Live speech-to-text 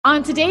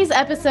On today's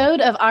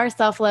episode of Our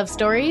Self-Love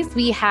Stories,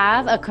 we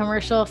have a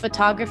commercial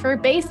photographer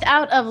based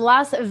out of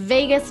Las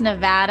Vegas,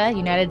 Nevada,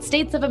 United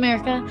States of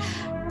America,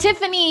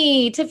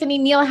 Tiffany. Tiffany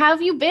Neal, how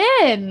have you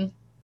been?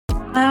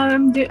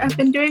 I've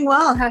been doing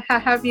well. How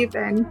have you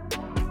been?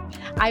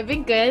 I've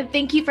been good.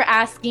 Thank you for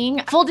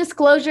asking. Full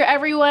disclosure,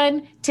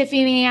 everyone,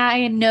 Tiffany and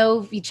I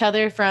know each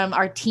other from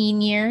our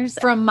teen years.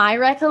 From my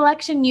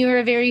recollection, you were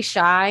a very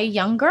shy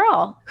young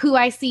girl who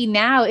I see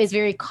now is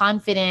very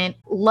confident,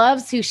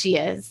 loves who she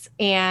is,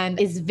 and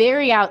is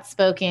very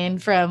outspoken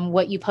from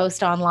what you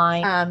post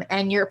online,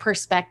 and your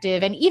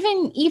perspective, and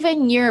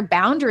even your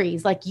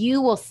boundaries. Like, you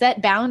will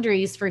set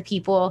boundaries for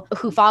people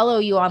who follow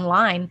you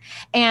online.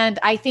 And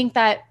I think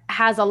that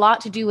has a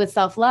lot to do with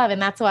self-love.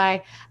 And that's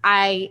why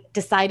I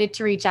decided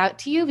to reach out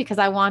to you, because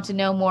I want to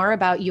know more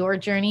about your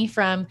journey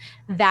from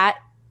that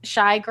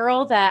shy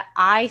girl that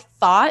I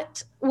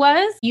thought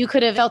was. You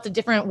could have felt a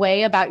different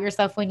way about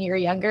yourself when you were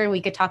younger.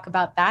 We could talk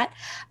about that.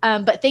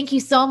 But thank you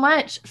so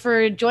much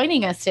for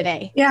joining us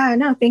today. Yeah,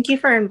 no, thank you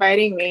for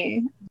inviting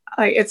me.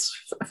 It's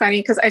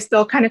funny because I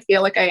still kind of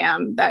feel like I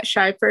am that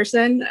shy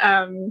person.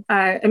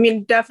 I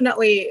mean,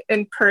 definitely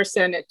in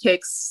person, it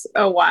takes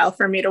a while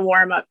for me to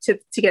warm up to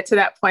get to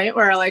that point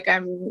where like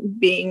I'm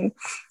being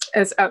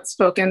as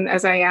outspoken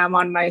as I am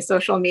on my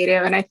social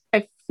media. And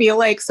I feel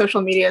like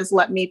social media has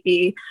let me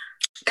be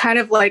kind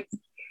of like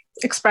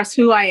express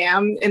who I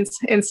am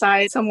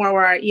inside somewhere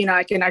where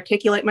I can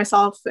articulate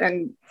myself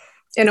and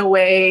in a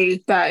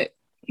way that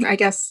I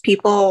guess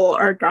people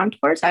are drawn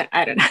towards. I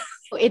don't know.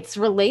 It's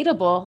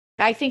relatable.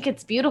 I think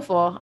it's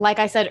beautiful. Like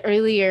I said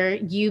earlier,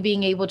 you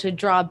being able to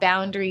draw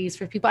boundaries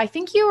for people. I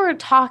think you were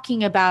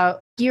talking about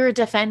you're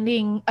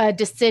defending a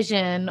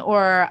decision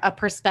or a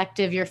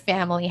perspective your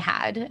family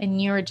had.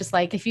 And you were just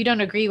like, if you don't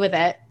agree with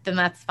it, then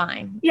that's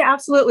fine. Yeah,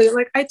 absolutely.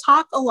 Like I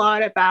talk a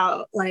lot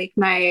about like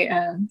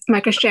my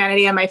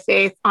Christianity and my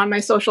faith on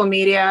my social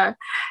media.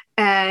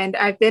 And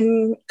I've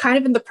been kind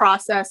of in the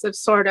process of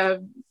sort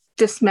of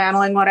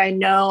dismantling what I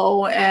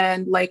know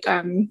and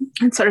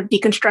sort of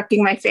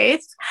deconstructing my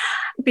faith,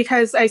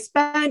 because I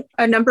spent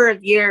a number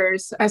of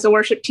years as a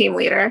worship team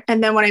leader.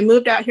 And then when I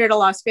moved out here to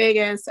Las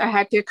Vegas, I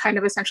had to kind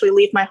of essentially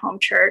leave my home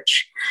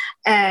church.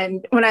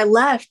 And when I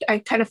left, I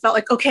kind of felt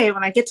like, okay,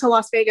 when I get to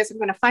Las Vegas, I'm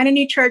going to find a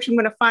new church. I'm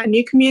going to find a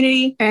new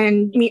community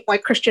and meet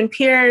like Christian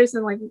peers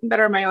and like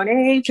that are my own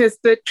age. Because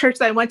the church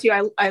that I went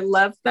to, I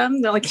love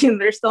them. They're like,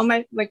 they're still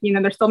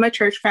they're still my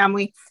church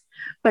family.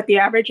 But the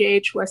average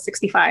age was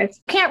 65.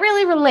 Can't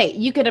really relate.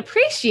 You could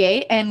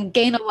appreciate and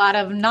gain a lot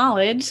of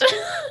knowledge,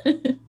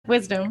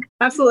 wisdom.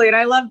 Absolutely. And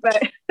I love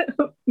that.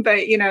 But,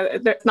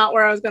 that's not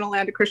where I was going to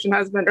land a Christian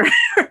husband or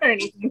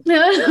anything.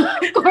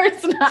 Of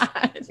course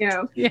not.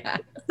 Yeah.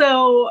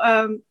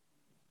 So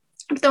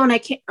when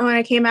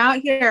I came out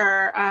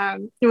here,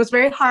 it was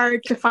very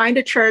hard to find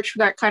a church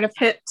that kind of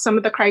hit some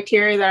of the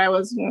criteria that I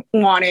was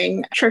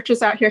wanting.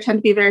 Churches out here tend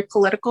to be very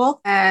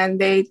political,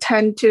 and they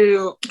tend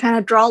to kind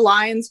of draw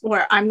lines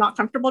where I'm not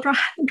comfortable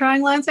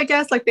drawing lines, I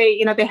guess. Like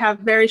they have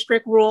very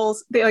strict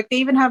rules. They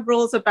even have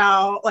rules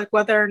about like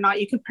whether or not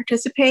you can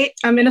participate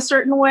in a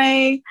certain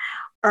way,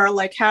 or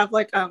like have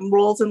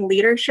roles in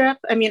leadership.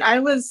 I mean, I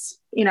was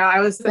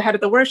the head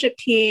of the worship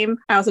team.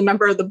 I was a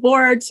member of the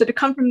board. So to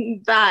come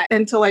from that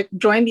and to like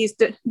join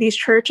these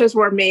churches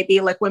where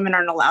maybe like women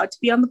aren't allowed to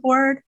be on the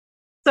board.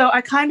 So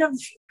I kind of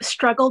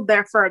struggled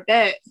there for a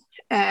bit,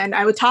 and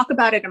I would talk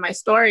about it in my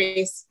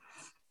stories,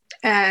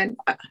 and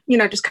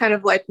just kind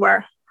of like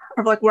where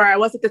I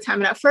was at the time.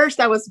 And at first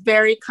I was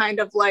very kind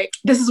of like,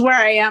 this is where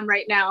I am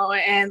right now.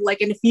 And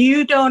if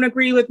you don't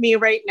agree with me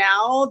right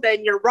now,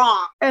 then you're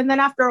wrong. And then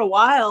after a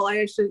while,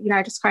 I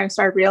just kind of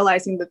started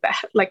realizing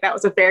that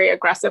was a very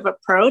aggressive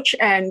approach.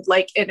 And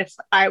if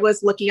I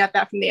was looking at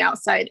that from the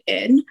outside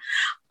in,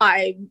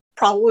 I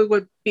probably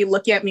would be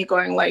looking at me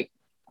going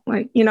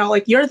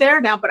you're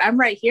there now, but I'm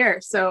right here.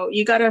 So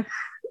you got to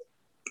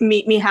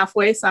meet me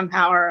halfway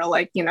somehow, or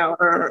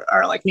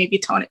maybe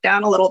tone it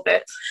down a little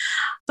bit.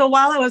 So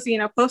while I was,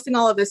 posting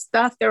all of this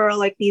stuff, there were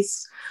like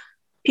these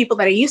people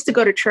that I used to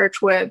go to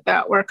church with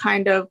that were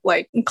kind of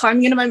like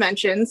climbing into my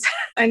mentions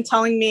and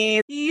telling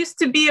me, you used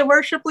to be a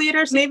worship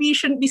leader, so maybe you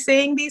shouldn't be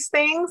saying these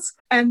things.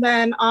 And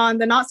then on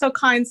the not so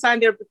kind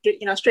side, they're,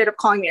 straight up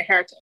calling me a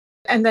heretic.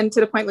 And then to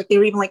the point, they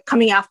were even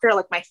coming after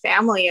my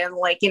family and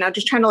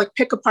just trying to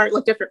pick apart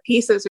different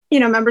pieces.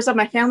 Members of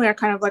my family are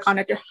kind of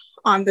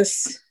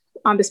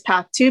on this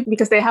path too,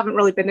 because they haven't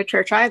really been to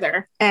church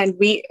either. And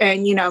we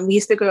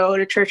used to go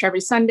to church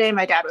every Sunday.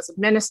 My dad was a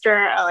minister.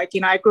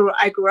 I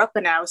grew up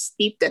and I was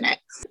steeped in it.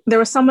 There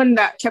was someone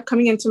that kept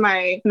coming into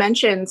my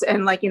mentions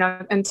and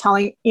and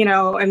telling,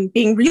 and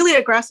being really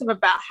aggressive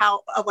about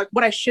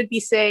what I should be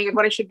saying and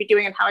what I should be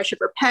doing and how I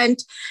should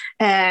repent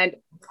and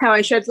how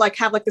I should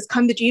have this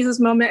come to Jesus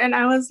moment. And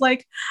I was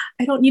like,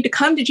 I don't need to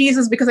come to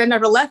Jesus because I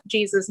never left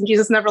Jesus and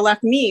Jesus never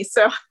left me.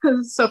 So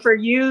for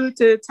you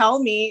to tell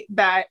me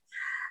that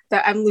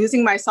I'm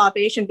losing my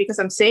salvation because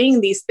I'm saying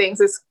these things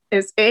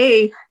is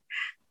A,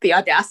 the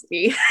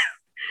audacity,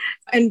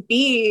 and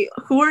B,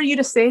 who are you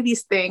to say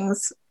these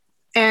things?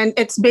 And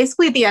it's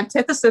basically the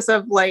antithesis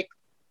of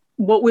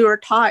what we were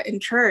taught in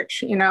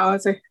church,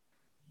 it's like,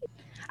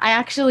 I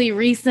actually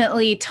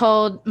recently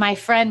told my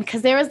friend,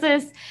 because there was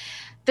this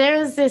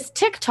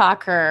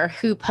TikToker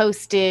who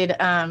posted,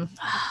 I'm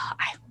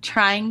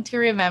trying to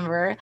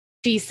remember.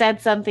 She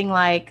said something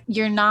like,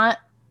 "You're not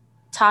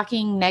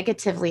talking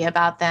negatively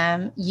about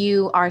them.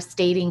 You are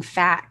stating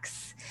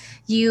facts.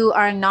 You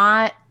are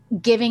not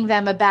giving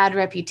them a bad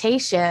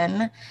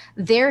reputation.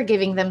 They're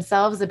giving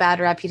themselves a bad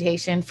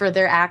reputation for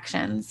their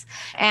actions."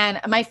 And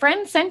my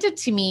friend sent it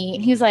to me.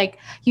 And he's like,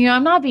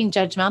 "I'm not being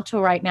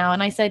judgmental right now."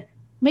 And I said,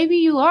 "Maybe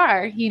you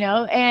are,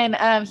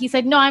 And he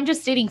said, "No, I'm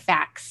just stating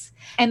facts."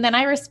 And then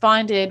I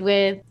responded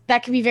with,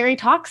 "That can be very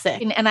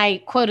toxic." And I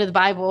quoted the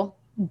Bible.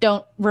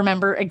 Don't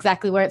remember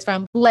exactly where it's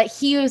from. "Let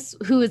he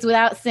who is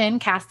without sin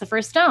cast the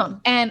first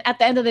stone." And at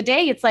the end of the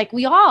day, it's like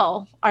we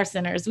all are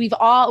sinners. We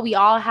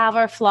all have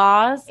our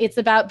flaws. It's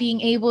about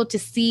being able to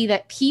see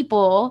that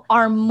people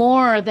are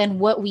more than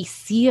what we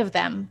see of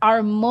them,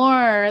 are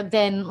more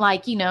than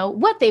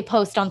what they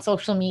post on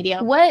social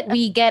media, what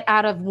we get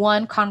out of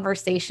one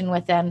conversation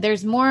with them.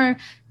 There's more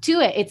to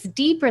it. It's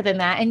deeper than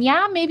that. And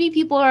yeah, maybe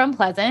people are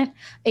unpleasant.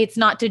 It's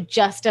not to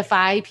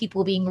justify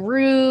people being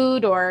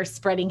rude or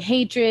spreading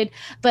hatred,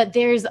 but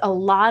there's a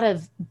lot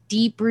of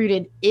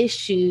deep-rooted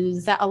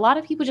issues that a lot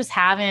of people just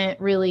haven't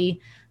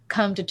really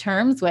come to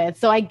terms with.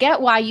 So I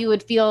get why you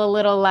would feel a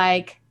little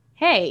like,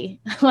 hey,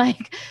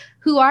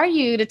 who are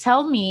you to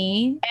tell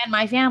me and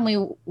my family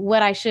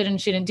what I should and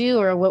shouldn't do,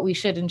 or what we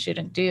should and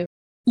shouldn't do?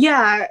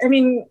 Yeah, I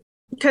mean,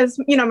 because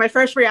my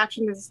first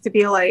reaction is to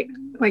be like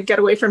get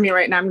away from me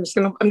right now. I'm just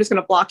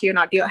gonna block you and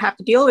not have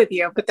to deal with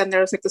you. But then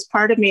there's this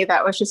part of me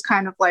that was just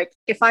kind of like,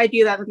 if I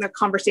do that, then the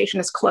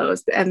conversation is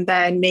closed, and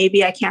then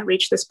maybe I can't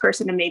reach this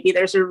person, and maybe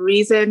there's a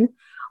reason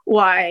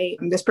why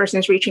this person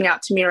is reaching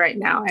out to me right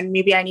now, and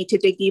maybe I need to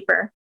dig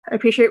deeper. I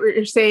appreciate what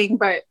you're saying,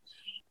 but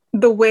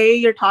the way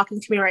you're talking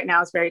to me right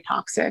now is very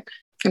toxic,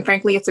 and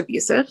frankly, it's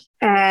abusive.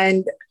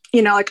 And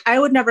I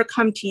would never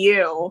come to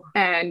you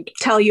and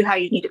tell you how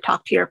you need to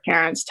talk to your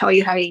parents, tell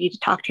you how you need to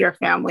talk to your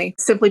family,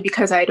 simply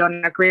because I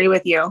don't agree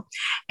with you.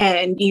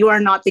 And you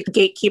are not the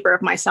gatekeeper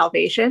of my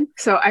salvation.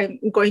 So I'm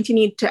going to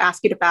need to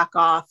ask you to back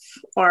off,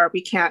 or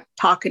we can't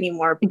talk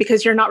anymore,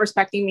 because you're not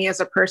respecting me as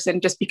a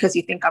person just because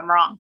you think I'm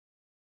wrong.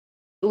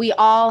 We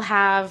all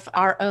have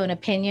our own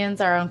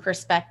opinions, our own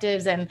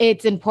perspectives, and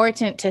it's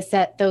important to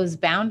set those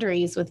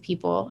boundaries with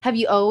people. Have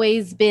you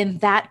always been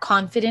that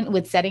confident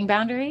with setting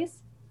boundaries?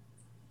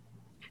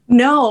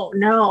 No.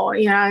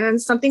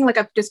 And something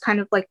I've just kind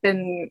of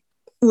been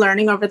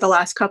learning over the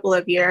last couple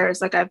of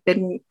years. I've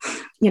been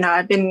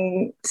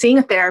seeing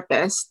a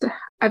therapist.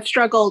 I've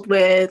struggled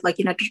with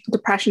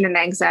depression and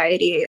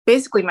anxiety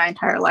basically my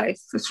entire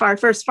life, as far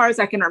as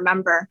I can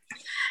remember.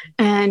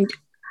 And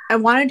I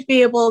wanted to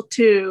be able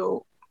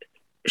to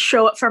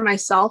show up for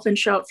myself and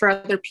show up for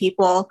other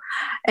people,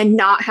 and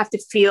not have to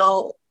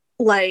feel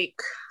like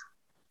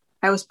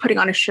I was putting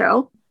on a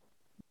show.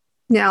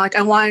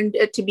 I wanted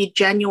it to be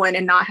genuine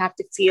and not have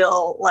to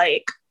feel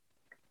like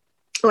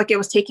it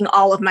was taking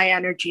all of my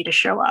energy to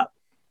show up.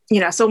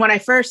 So when I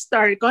first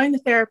started going to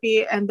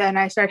therapy, and then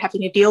I started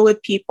having to deal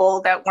with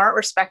people that weren't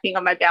respecting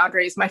of my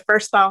boundaries, my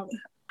first thought,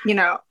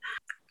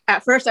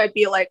 at first I'd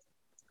be like,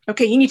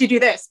 okay, you need to do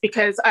this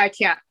because I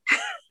can't.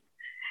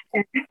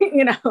 And,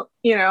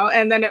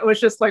 and then it was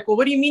just like, well,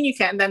 what do you mean you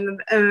can't? And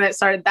then it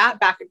started that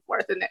back and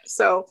forth. And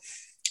so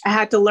I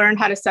had to learn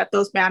how to set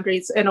those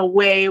boundaries in a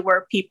way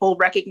where people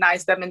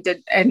recognized them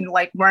and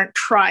weren't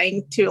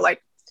trying to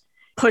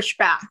push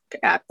back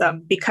at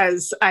them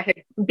because I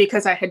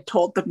had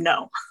told them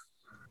no.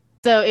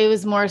 So it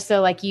was more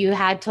so you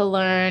had to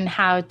learn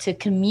how to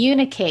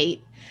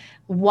communicate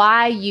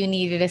why you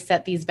needed to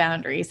set these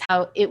boundaries,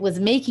 how it was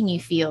making you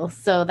feel.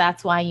 So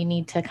that's why you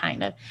need to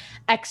kind of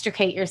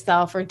extricate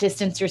yourself or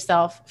distance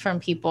yourself from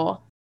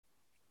people.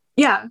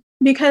 Yeah,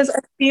 because I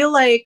feel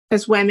like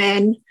as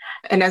women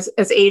and as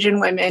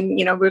Asian women,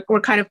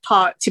 we're kind of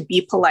taught to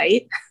be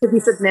polite, to be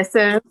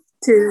submissive,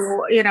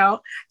 to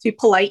be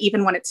polite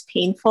even when it's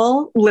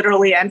painful,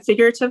 literally and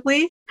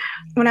figuratively.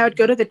 When I would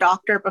go to the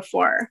doctor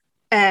before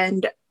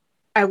and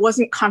I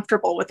wasn't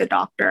comfortable with the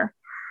doctor,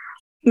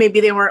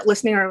 maybe they weren't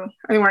listening or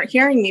they weren't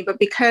hearing me, but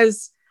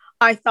because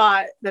I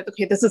thought that,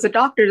 okay, this is a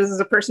doctor, this is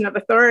a person of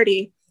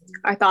authority,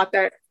 I thought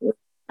that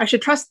I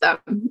should trust them,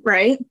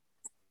 right?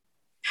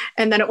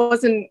 And then it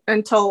wasn't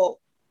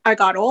until I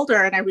got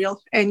older and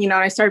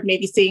I started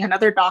maybe seeing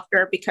another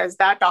doctor because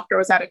that doctor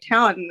was out of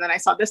town. And then I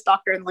saw this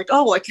doctor and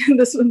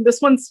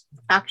this one's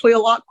actually a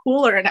lot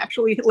cooler and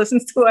actually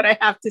listens to what I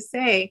have to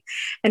say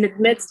and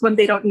admits when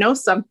they don't know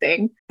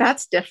something.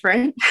 That's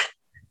different.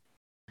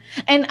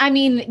 And I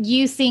mean,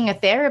 you seeing a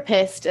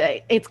therapist,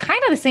 it's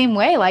kind of the same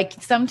way.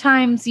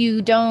 Sometimes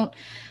you don't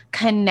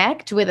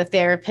connect with a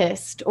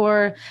therapist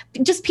or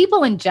just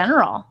people in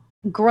general.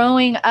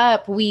 Growing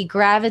up, we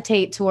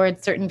gravitate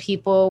towards certain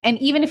people. And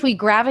even if we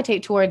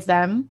gravitate towards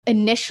them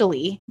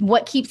initially,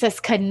 what keeps us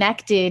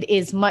connected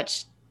is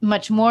much,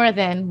 much more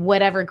than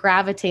whatever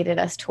gravitated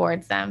us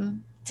towards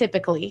them,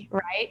 typically,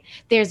 right?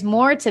 There's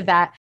more to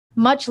that.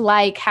 much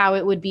like how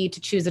it would be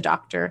to choose a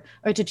doctor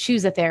or to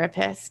choose a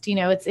therapist. You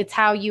know, it's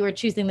how you are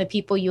choosing the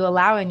people you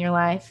allow in your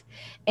life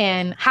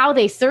and how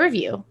they serve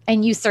you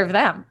and you serve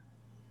them.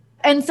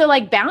 And so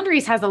like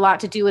boundaries has a lot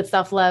to do with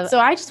self-love. So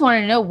I just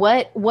want to know,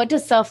 what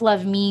does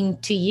self-love mean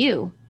to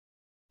you?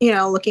 You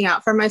know, looking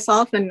out for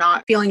myself and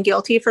not feeling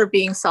guilty for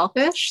being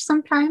selfish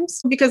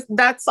sometimes, because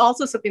that's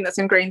also something that's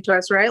ingrained to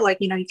us, right? Like,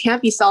 you know, you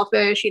can't be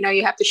selfish, you know,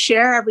 you have to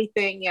share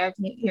everything,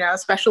 you know,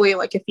 especially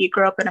like if you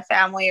grew up in a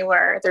family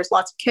where there's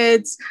lots of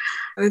kids,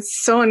 it's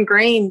so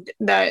ingrained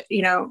that,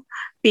 you know,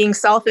 being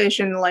selfish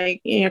and like,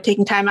 you know,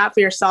 taking time out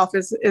for yourself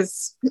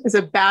is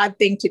a bad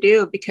thing to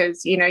do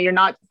because, you know, you're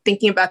not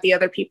thinking about the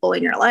other people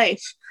in your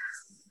life.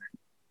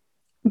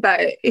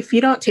 But if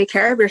you don't take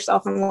care of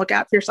yourself and look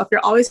out for yourself,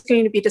 you're always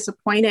going to be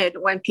disappointed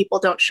when people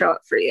don't show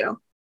up for you.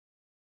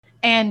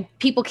 And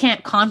people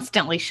can't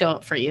constantly show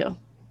up for you.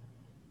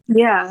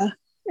 Yeah.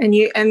 And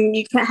you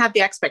can't have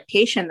the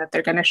expectation that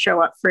they're going to show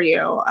up for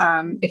you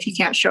if you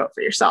can't show up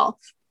for yourself.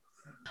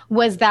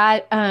 Was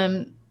that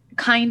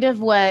kind of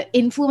what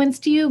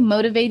influenced you,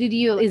 motivated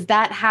you? Is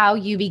that how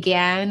you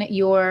began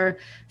your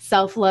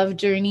self-love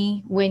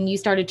journey, when you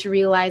started to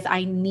realize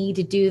I need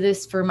to do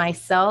this for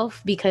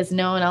myself because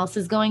no one else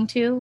is going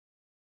to?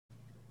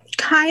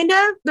 Kind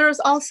of. There's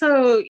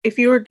also, if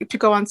you were to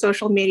go on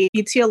social media,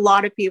 you'd see a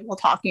lot of people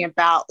talking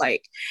about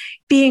like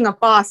being a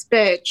boss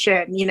bitch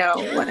and, you know,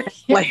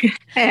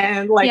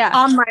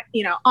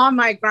 on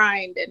my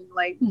grind and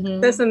like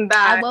this and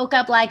that. I woke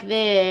up like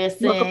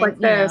this.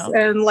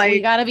 And like,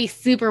 you gotta be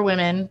super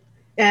women.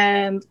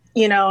 And,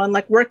 you know, and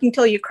like working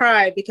till you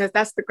cry because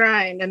that's the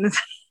grind. And,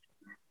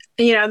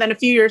 you know, then a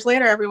few years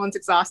later, everyone's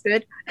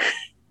exhausted.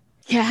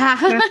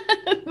 Yeah.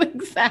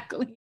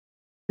 Exactly.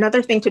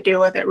 Another thing to do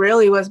with it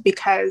really was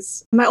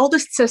because my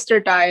oldest sister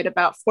died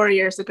about 4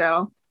 years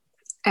ago.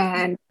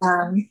 And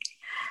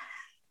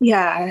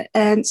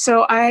and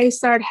so I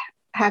started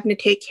having to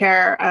take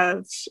care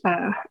of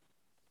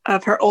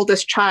her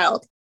oldest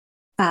child,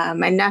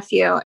 my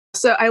nephew.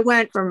 So I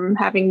went from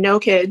having no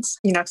kids,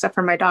 you know, except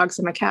for my dogs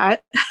and my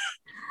cat,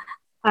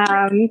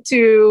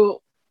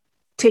 to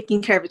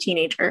taking care of a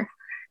teenager.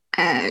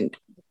 And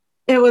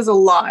it was a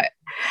lot.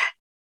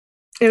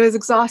 It was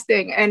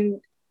exhausting.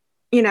 And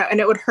you know, and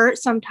it would hurt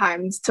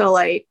sometimes to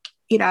like,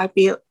 you know, I'd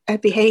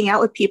be hanging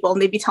out with people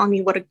and they'd be telling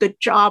me what a good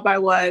job I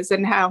was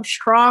and how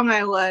strong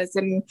I was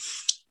and,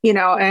 you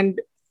know, and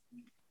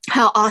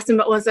how awesome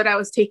it was that I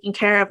was taking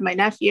care of my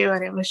nephew.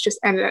 And it was just,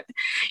 and,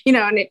 you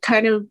know, and it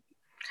kind of,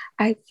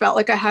 I felt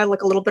like I had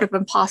like a little bit of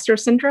imposter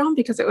syndrome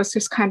because it was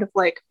just kind of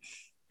like,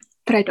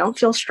 but I don't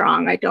feel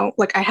strong. I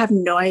have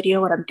no idea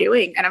what I'm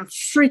doing and I'm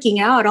freaking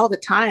out all the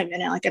time.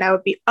 And I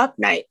would be up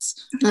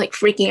nights, like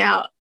freaking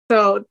out.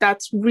 So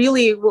that's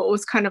really what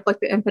was kind of like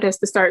the impetus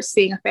to start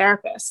seeing a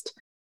therapist.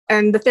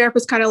 And the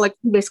therapist kind of like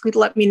basically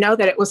let me know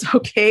that it was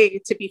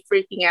okay to be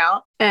freaking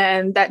out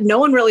and that no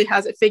one really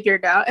has it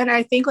figured out. And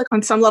I think like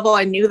on some level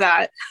I knew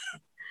that,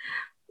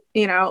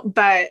 you know,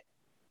 but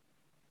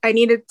I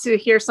needed to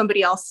hear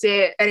somebody else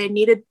say it, and I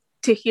needed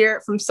to hear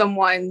it from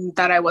someone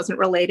that I wasn't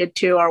related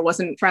to or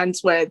wasn't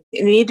friends with.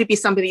 It needed to be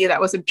somebody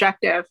that was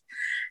objective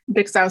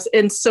because I was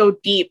in so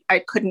deep, I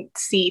couldn't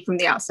see from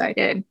the outside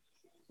in.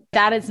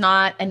 That is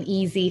not an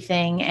easy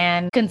thing.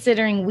 And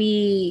considering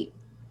we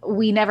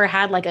never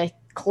had like a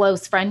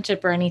close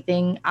friendship or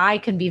anything, I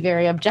can be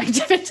very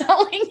objective in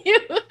telling you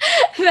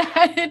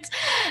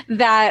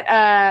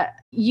that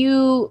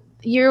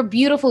you're a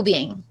beautiful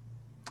being,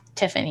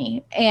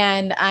 Tiffany.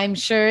 And I'm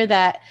sure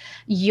that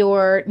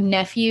your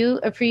nephew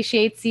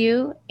appreciates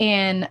you,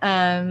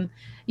 and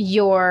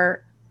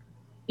your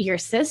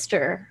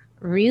sister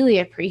really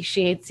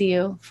appreciates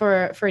you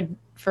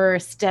for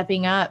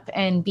stepping up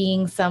and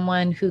being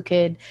someone who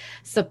could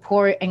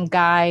support and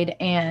guide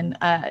and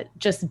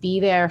just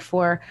be there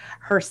for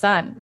her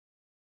son.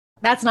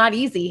 That's not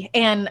easy.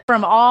 And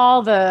from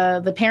all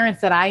the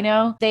parents that I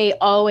know, they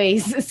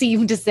always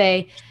seem to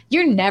say,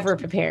 you're never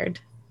prepared.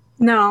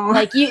 No.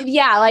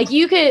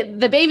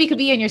 The baby could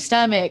be in your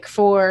stomach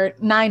for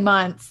 9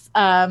 months.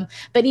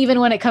 But even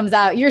when it comes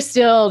out, you're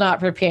still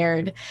not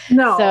prepared.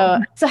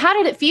 No. So how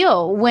did it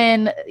feel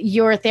when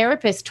your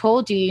therapist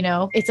told you, you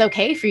know, it's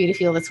okay for you to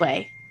feel this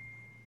way?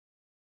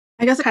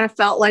 I guess it kind of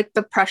felt like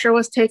the pressure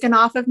was taken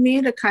off of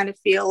me to kind of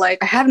feel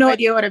like I have no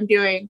idea what I'm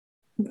doing,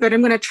 but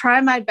I'm going to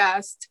try my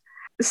best.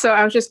 So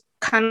I was just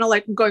kind of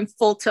like going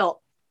full tilt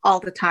all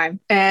the time.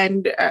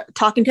 And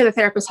talking to the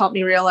therapist helped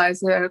me realize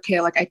that, okay,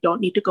 like I don't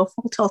need to go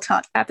full tilt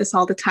at this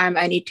all the time.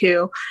 I need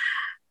to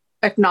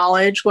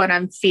acknowledge when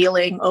I'm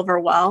feeling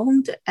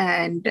overwhelmed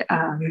and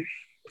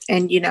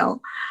you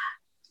know,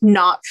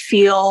 not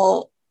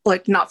feel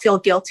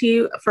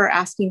guilty for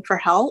asking for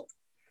help.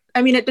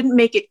 I mean, it didn't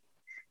make it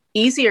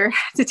easier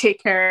to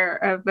take care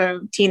of a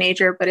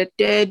teenager, but it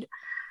did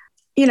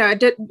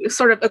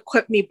sort of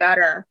equip me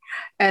better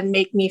and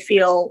make me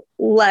feel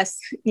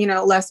less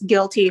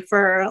guilty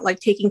for like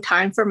taking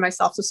time for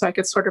myself so I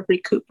could sort of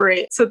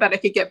recuperate so that I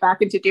could get back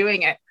into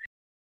doing it.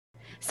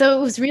 So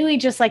it was really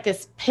just like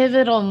this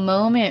pivotal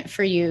moment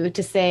for you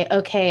to say,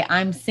 okay,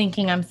 I'm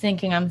thinking,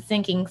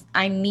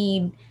 I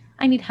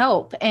need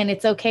help. And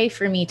it's okay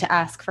for me to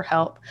ask for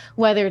help,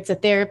 whether it's a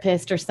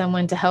therapist or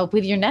someone to help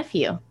with your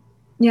nephew.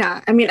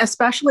 Yeah. I mean,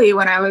 especially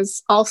when I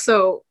was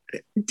also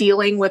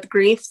dealing with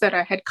grief that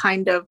I had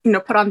kind of,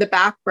 put on the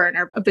back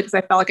burner because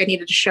I felt like I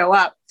needed to show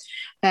up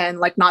and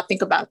like not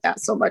think about that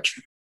so much.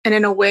 And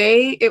in a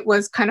way, it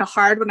was kind of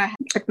hard when I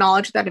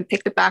acknowledged that and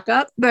picked it back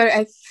up. But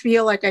I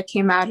feel like I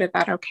came out of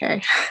that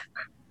okay.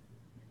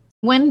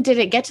 When did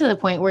it get to the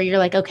point where you're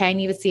like, okay, I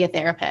need to see a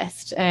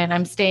therapist and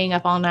I'm staying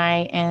up all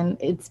night and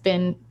it's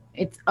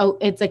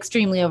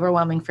extremely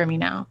overwhelming for me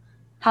now?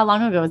 How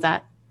long ago was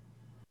that?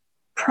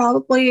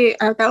 Probably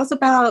that was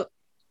about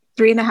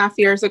 3.5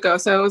 years ago.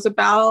 So it was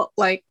about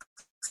like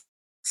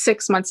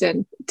 6 months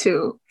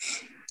into,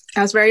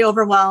 I was very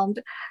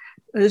overwhelmed.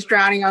 I was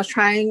drowning. I was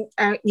trying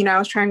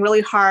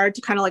really hard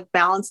to kind of like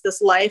balance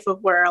this life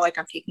of where like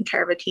I'm taking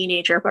care of a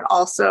teenager, but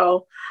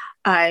also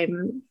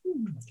I'm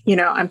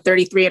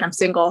 33 and I'm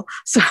single.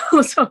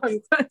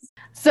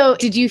 So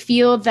did you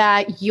feel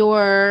that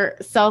your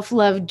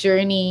self-love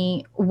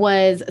journey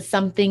was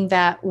something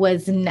that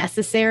was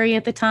necessary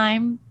at the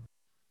time?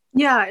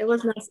 Yeah,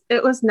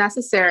 it was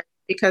necessary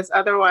because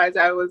otherwise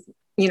I was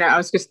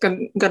just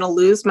going to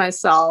lose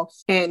myself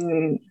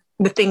in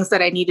the things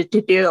that I needed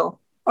to do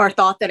or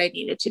thought that I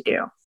needed to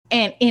do.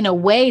 And in a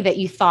way that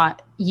you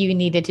thought you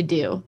needed to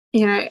do.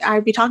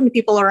 I'd be talking to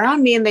people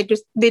around me and they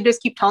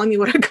just keep telling me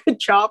what a good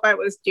job I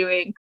was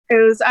doing. It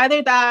was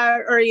either that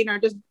or,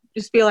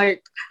 just be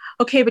like,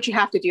 okay, but you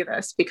have to do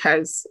this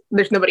because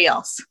there's nobody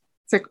else.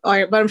 It's like, all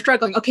right, but I'm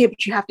struggling. Okay,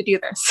 but you have to do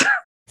this.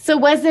 So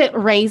was it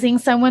raising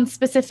someone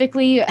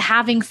specifically,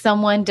 having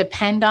someone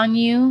depend on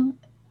you?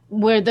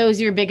 Were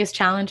those your biggest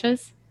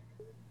challenges?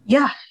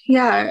 Yeah,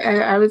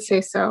 I would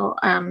say so.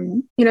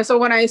 So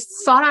when I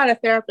sought out a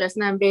therapist,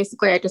 and then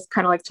basically I just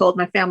kind of like told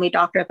my family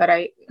doctor that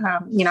I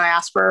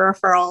asked for a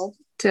referral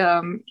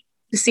to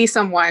see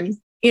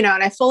someone, and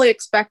I fully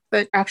expect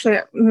that. Actually,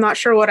 I'm not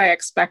sure what I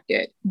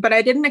expected, but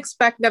I didn't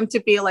expect them to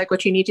be like,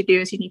 what you need to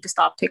do is you need to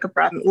stop, take a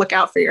breath, and look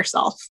out for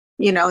yourself.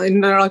 And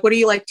they're like, what do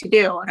you like to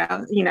do? And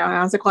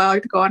I was like, well, I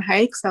like to go on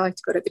hikes. I like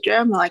to go to the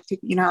gym. I like to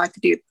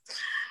do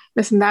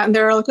this and that. And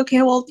they're like,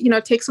 okay, well,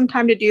 take some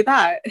time to do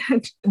that.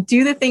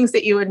 Do the things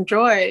that you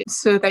enjoy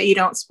so that you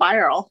don't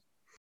spiral.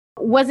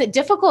 Was it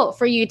difficult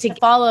for you to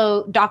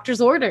follow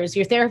doctor's orders,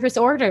 your therapist's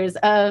orders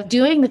of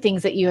doing the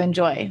things that you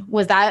enjoy?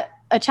 Was that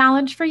a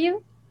challenge for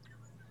you?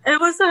 It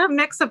was a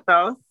mix of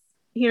both,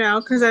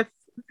 because I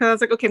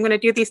was like, okay, I'm going to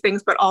do these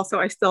things, but also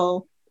I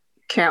still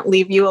can't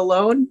leave you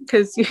alone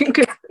because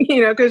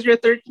you're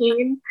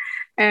 13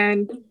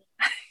 and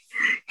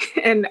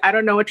I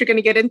don't know what you're going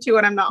to get into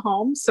when I'm not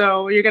home.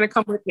 So you're going to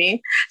come with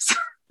me.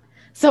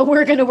 So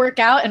we're going to work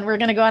out and we're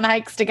going to go on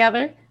hikes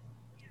together.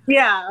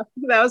 Yeah,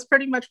 that was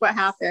pretty much what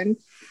happened.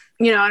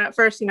 And at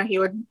first, he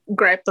would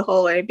gripe the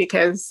whole way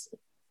because,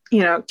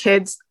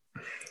 kids,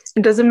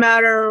 it doesn't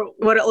matter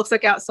what it looks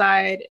like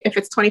outside, if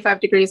it's 25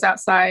 degrees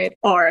outside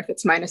or if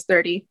it's minus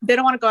 30. They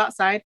don't want to go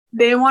outside.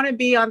 They want to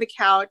be on the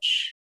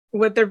couch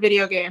with their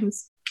video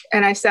games.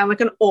 And I sound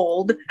like an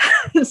old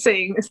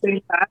saying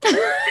that.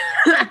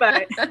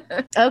 But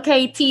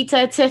okay,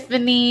 Tita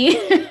Tiffany.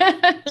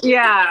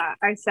 Yeah,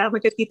 I sound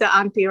like a Tita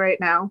Auntie right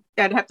now.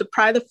 I'd have to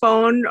pry the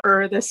phone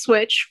or the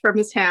switch from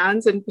his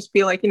hands and just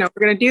be like, we're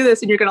going to do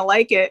this and you're going to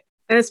like it.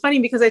 And it's funny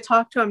because I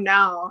talk to him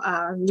now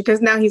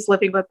because now he's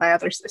living with my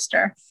other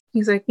sister.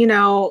 He's like,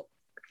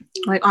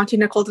 like Auntie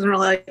Nicole doesn't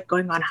really like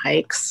going on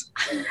hikes.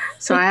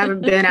 So I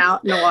haven't been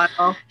out in a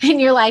while. And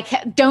you're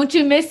like, don't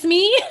you miss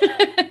me?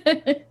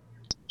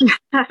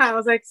 I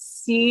was like,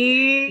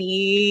 see,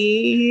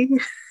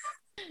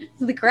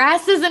 the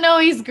grass isn't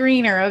always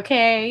greener.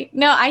 Okay.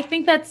 No, I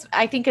think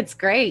it's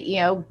great.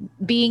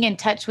 Being in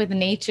touch with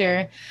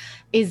nature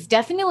is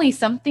definitely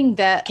something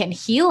that can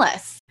heal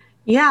us.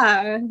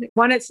 Yeah.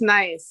 When it's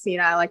nice,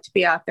 I like to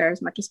be out there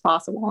as much as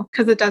possible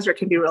because the desert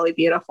can be really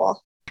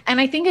beautiful. And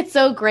I think it's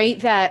so great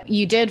that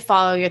you did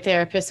follow your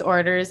therapist's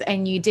orders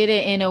and you did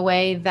it in a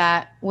way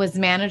that was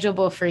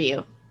manageable for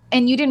you.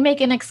 And you didn't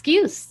make an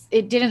excuse.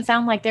 It didn't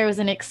sound like there was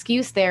an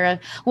excuse there of,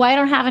 well, I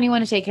don't have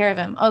anyone to take care of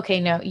him.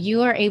 Okay, no,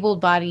 you are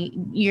able-bodied.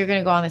 You're going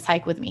to go on this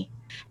hike with me.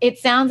 It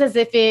sounds as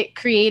if it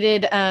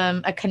created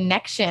a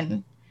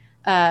connection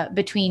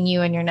between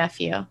you and your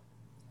nephew.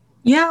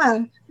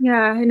 Yeah.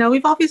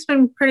 We've always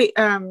been pretty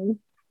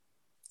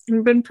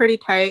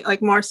tight,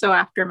 like more so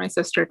after my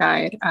sister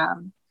died.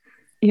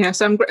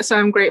 So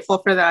I'm grateful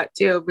for that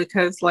too,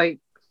 because I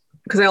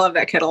love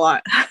that kid a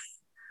lot.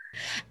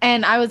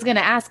 And I was going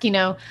to ask,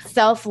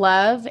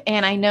 self-love.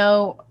 And I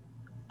know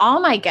all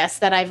my guests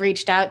that I've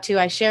reached out to,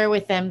 I share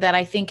with them that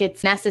I think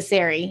it's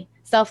necessary.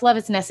 Self-love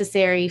is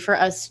necessary for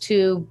us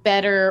to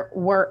better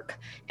work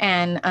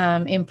and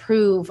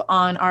improve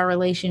on our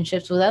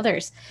relationships with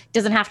others. It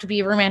doesn't have to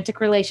be a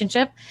romantic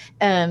relationship.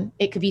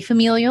 It could be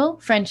familial,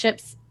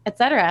 friendships,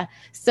 etc.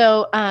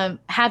 So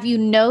have you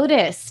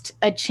noticed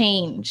a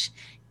change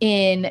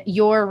in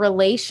your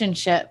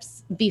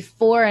relationships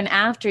before and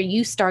after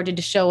you started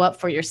to show up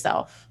for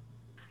yourself?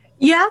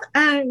 Yeah,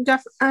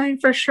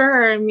 for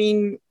sure. I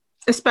mean,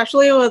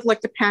 especially with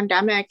like the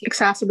pandemic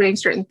exacerbating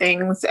certain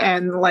things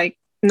and like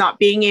not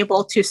being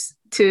able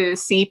to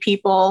see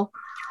people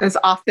as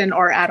often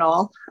or at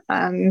all.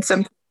 In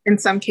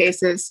some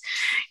cases,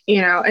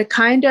 it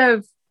kind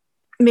of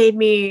made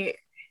me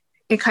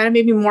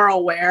more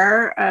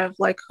aware of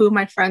like who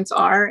my friends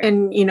are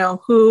and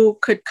who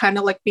could kind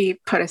of like be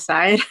put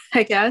aside,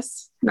 I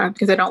guess. Not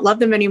because I don't love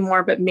them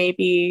anymore, but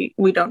maybe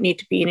we don't need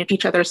to be in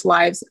each other's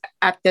lives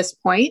at this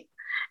point,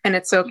 and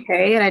it's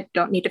okay, and I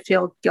don't need to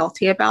feel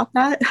guilty about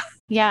that.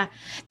 Yeah,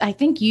 I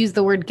think use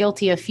the word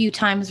guilty a few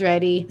times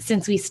already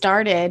since we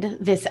started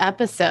this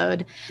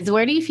episode.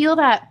 Where do you feel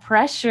that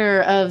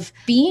pressure of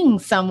being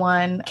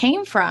someone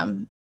came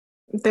from?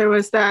 There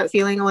was that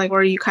feeling like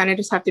where you kind of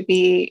just have to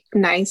be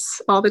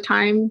nice all the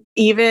time,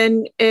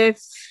 even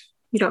if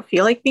you don't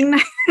feel like being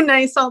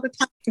nice all the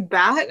time.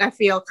 That I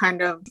feel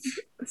kind of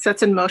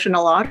sets in motion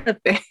a lot of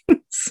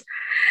things.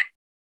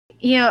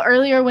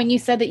 Earlier when you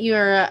said that you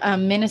were a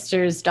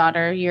minister's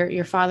daughter,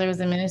 your father was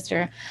a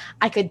minister,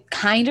 I could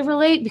kind of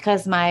relate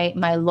because my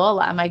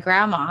Lola, my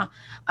grandma,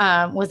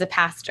 was a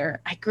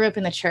pastor. I grew up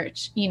in the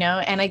church,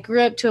 and I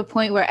grew up to a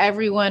point where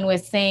everyone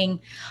was saying,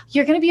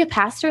 "You're going to be a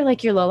pastor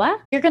like your Lola?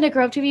 You're going to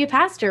grow up to be a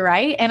pastor,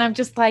 right?" And I'm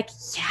just like,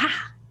 yeah.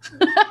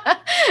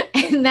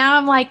 And now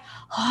I'm like,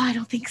 oh, I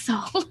don't think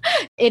so.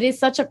 It is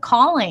such a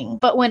calling.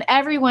 But when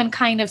everyone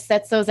kind of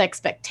sets those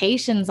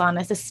expectations on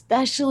us,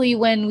 especially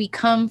when we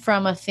come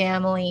from a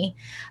family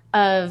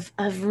of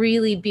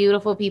really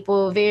beautiful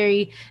people,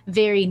 very,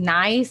 very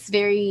nice,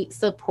 very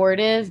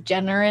supportive,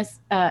 generous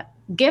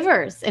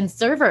givers and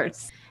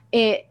servers,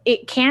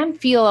 it can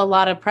feel a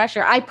lot of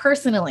pressure. I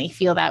personally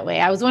feel that way.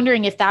 I was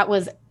wondering if that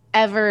was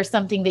ever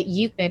something that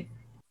you could.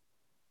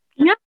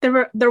 Yeah,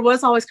 there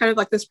was always kind of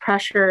like this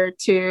pressure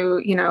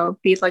to,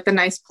 be like the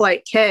nice,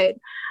 polite kid.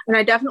 And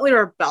I definitely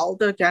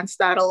rebelled against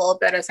that a little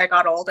bit as I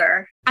got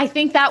older. I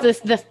think that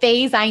was the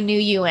phase I knew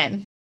you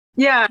in.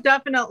 Yeah,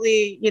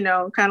 definitely,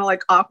 kind of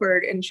like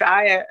awkward and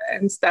shy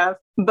and stuff,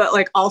 but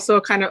like also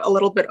kind of a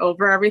little bit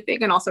over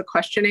everything and also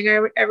questioning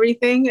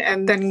everything.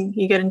 And then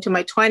you get into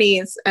my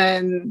 20s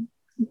and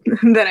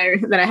then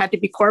I had to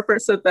be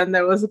corporate. So then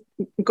there was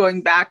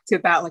going back to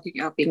that, like,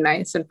 being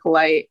nice and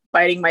polite,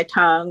 biting my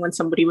tongue when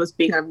somebody was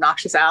being an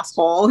obnoxious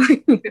asshole.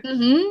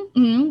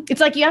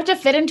 It's like you have to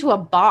fit into a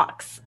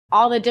box.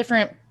 All the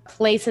different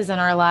places in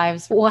our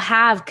lives will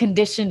have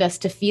conditioned us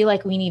to feel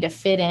like we need to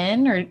fit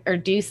in or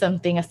do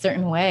something a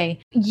certain way.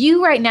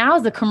 You right now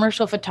as a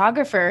commercial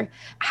photographer,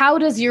 how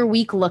does your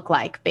week look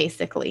like,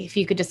 basically, if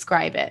you could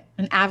describe it,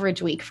 an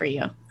average week for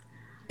you?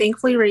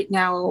 Thankfully, right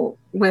now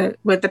with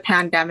the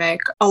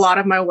pandemic, a lot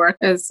of my work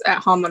is at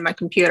home on my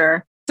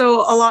computer.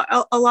 So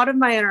a lot of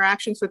my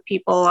interactions with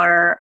people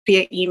are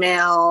via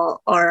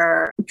email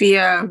or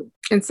via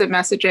instant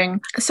messaging.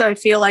 So I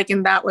feel like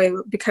in that way,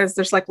 because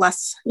there's like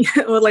less,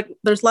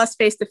 there's less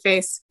face to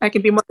face, I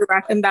can be more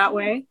direct in that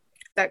way.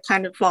 That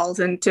kind of falls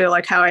into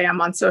like how I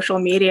am on social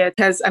media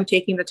because I'm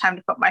taking the time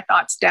to put my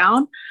thoughts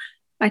down.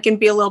 I can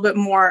be a little bit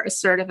more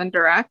assertive and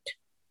direct.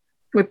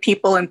 With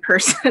people in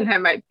person, I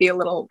might be a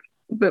little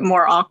bit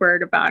more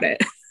awkward about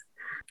it,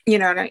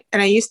 and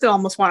I used to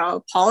almost want to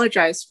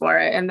apologize for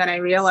it. And then I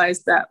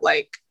realized that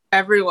like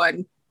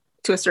everyone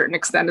to a certain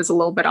extent is a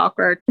little bit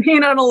awkward,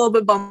 and a little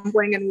bit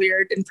bumbling and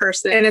weird in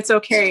person, and it's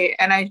okay.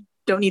 And I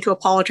don't need to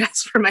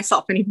apologize for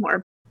myself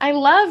anymore. I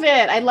love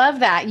it. I love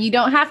that. You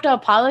don't have to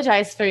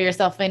apologize for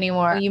yourself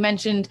anymore. You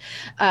mentioned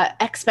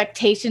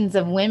expectations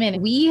of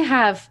women. We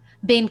have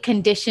been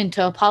conditioned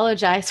to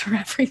apologize for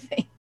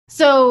everything.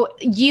 So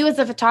you as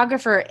a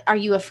photographer, are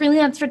you a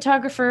freelance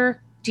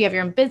photographer? Do you have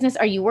your own business?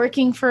 Are you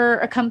working for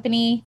a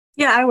company?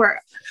 Yeah, I work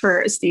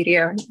for a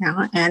studio right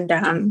now, and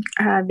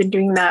I've been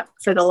doing that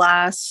for the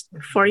last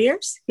 4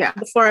 years. Yeah,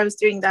 before I was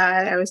doing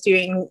that, I was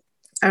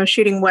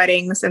shooting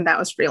weddings, and that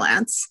was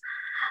freelance.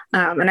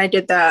 And I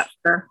did that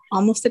for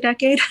almost a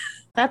decade.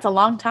 That's a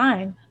long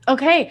time.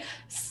 Okay,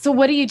 so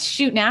what do you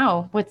shoot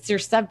now? What's your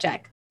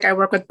subject? I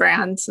work with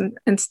brands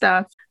and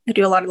stuff. I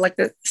do a lot of like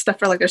the stuff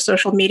for like their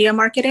social media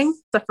marketing,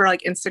 stuff for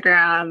like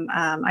Instagram,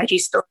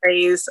 IG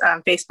stories,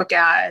 Facebook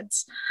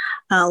ads,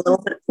 a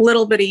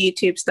little bit of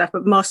YouTube stuff,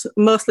 but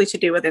mostly to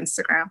do with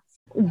Instagram.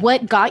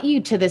 What got you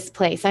to this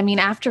place? I mean,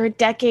 after a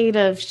decade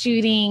of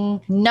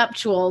shooting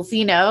nuptials,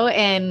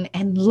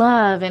 and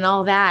love and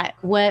all that,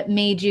 what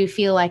made you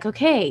feel like,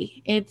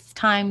 okay, it's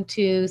time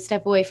to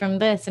step away from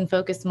this and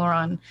focus more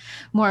on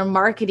more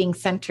marketing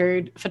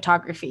centered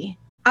photography?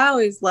 I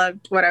always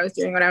loved what I was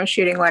doing when I was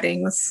shooting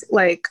weddings.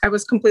 Like I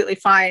was completely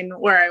fine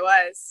where I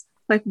was.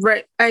 Like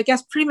I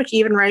guess pretty much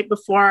even right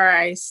before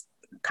I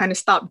kind of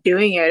stopped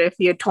doing it. If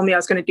you had told me I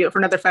was going to do it for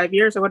another 5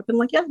 years, I would have been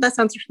like, yeah, that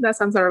sounds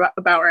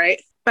about right.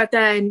 But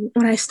then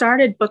when I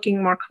started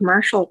booking more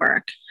commercial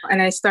work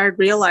and I started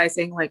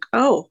realizing like,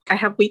 oh, I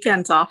have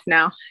weekends off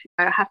now.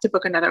 I have to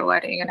book another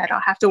wedding and I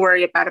don't have to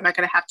worry about am I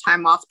going to have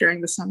time off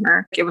during the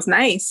summer. It was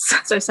nice.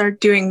 So I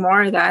started doing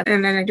more of that.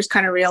 And then I just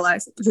kind of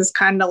realized that this is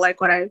kind of like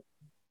what I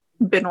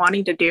been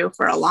wanting to do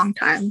for a long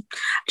time. I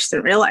just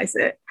didn't realize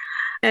it.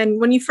 And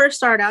when you first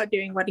start out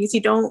doing weddings,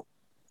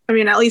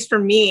 at least for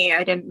me,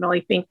 I didn't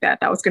really think that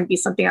was going to be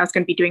something I was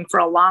going to be doing for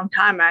a long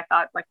time. I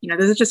thought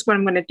this is just what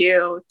I'm going to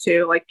do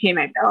to like pay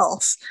my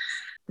bills.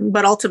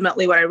 But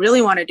ultimately what I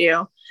really want to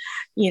do,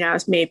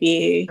 is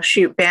maybe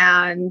shoot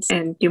bands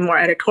and do more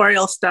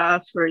editorial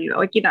stuff, or,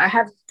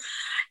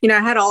 I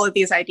had all of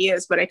these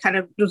ideas, but I kind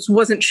of just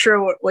wasn't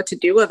sure what to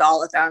do with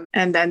all of them.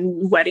 And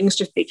then weddings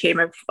just became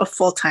a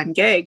full-time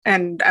gig,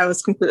 and I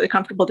was completely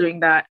comfortable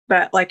doing that.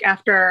 But like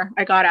after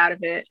I got out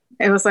of it,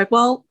 it was like,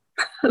 well,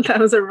 that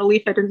was a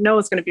relief. I didn't know it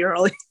was going to be a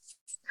relief.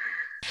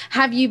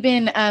 Have you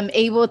been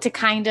able to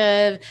kind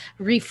of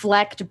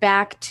reflect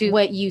back to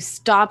what you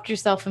stopped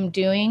yourself from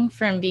doing,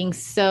 from being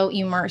so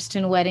immersed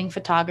in wedding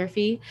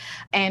photography,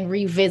 and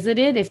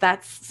revisited if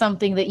that's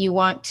something that you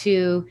want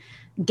to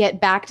get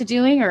back to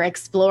doing or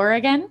explore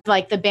again,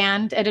 like the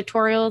band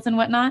editorials and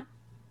whatnot?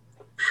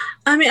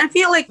 I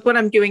feel like what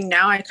I'm doing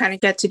now, I kind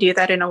of get to do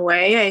that in a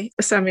way.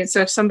 So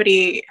if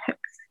somebody,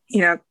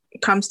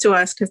 comes to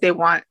us because they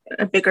want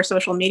a bigger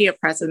social media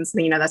presence,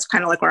 that's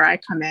kind of like where I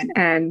come in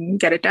and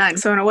get it done.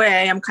 So in a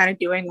way, I'm kind of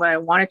doing what I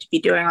wanted to be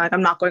doing. Like,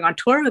 I'm not going on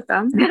tour with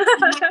them.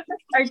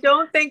 I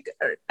don't think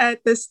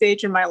at this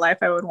stage in my life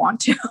I would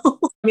want to.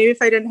 Maybe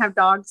if I didn't have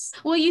dogs.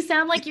 Well, you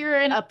sound like you're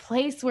in a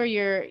place where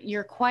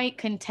you're quite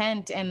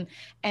content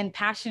and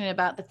passionate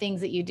about the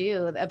things that you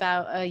do,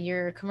 about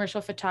your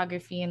commercial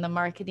photography and the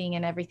marketing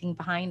and everything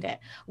behind it.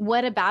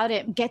 What about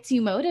it gets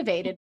you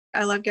motivated?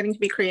 I love getting to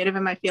be creative,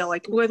 and I feel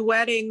like with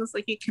weddings,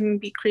 like you can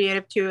be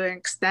creative to an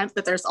extent,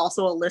 but there's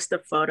also a list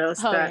of photos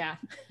that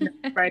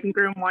the bride and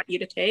groom want you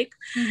to take,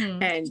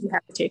 and you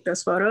have to take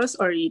those photos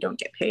or you don't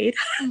get paid.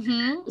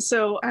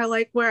 So I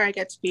like where I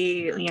get to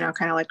be,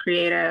 kind of like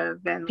creative,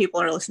 and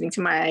people are listening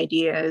to my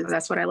ideas.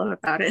 That's what I love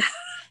about it.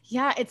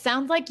 Yeah, it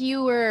sounds like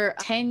you were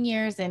 10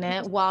 years in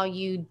it, while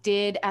you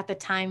did at the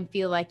time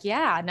feel like,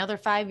 another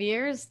 5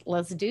 years,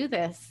 let's do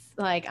this.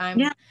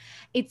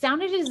 It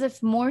sounded as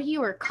if more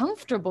you were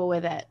comfortable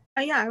with it.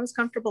 I was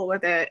comfortable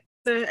with it.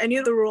 I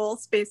knew the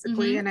rules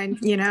basically, and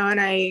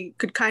I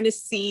could kind of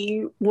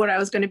see what I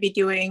was going to be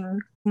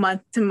doing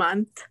month to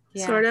month,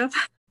 sort of.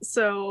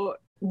 So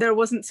there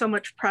wasn't so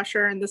much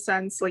pressure in the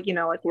sense,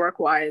 like work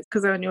wise,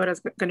 because I knew what I was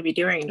going to be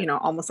doing,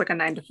 almost like a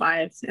 9 to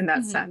 5 in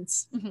that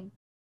sense.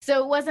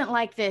 So it wasn't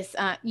like this,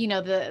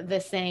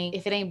 the saying,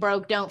 if it ain't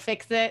broke, don't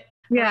fix it.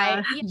 Yeah.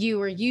 Right? You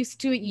were used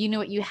to it. You knew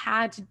what you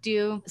had to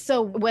do.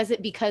 So was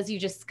it because you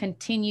just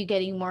continue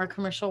getting more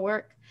commercial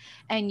work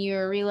and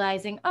you're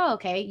realizing, oh,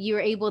 okay, you were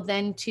able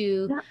then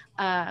to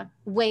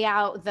weigh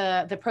out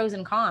the pros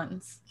and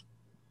cons?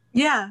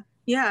 Yeah.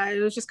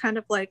 It was just kind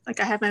of like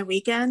I had my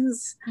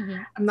weekends.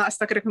 I'm not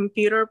stuck at a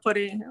computer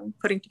putting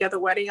together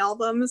wedding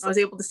albums. I was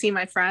able to see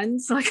my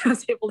friends. I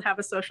was able to have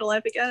a social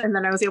life again. And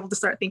then I was able to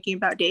start thinking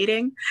about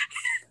dating.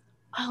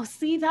 Oh,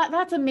 see,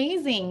 that's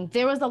amazing.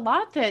 There was a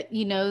lot that,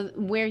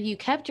 where you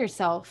kept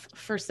yourself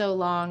for so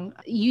long,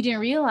 you didn't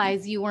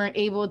realize you weren't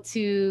able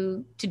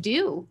to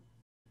do.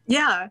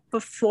 Yeah.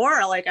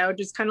 Before, I would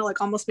just kind of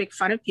almost make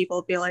fun of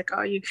people, be like,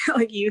 oh, you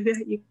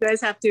guys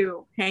have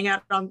to hang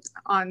out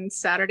on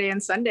Saturday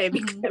and Sunday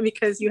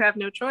because you have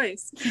no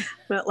choice.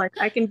 But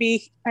I can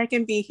be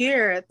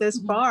here at this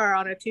bar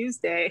on a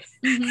Tuesday.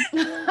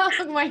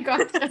 Oh my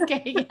gosh.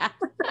 Okay. Yeah.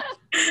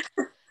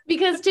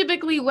 Because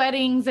typically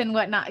weddings and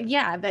whatnot,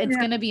 it's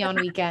going to be on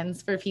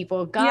weekends for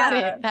people. Got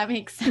it. That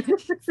makes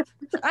sense.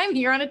 I'm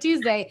here on a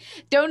Tuesday.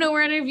 Don't know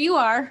where any of you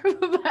are.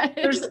 But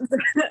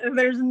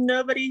there's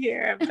nobody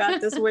here. I've got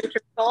this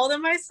waitress all to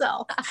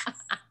myself.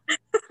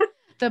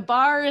 The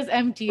bar is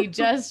empty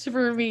just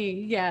for me.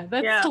 Yeah,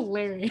 that's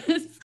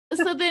hilarious.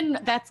 So then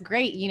that's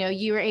great.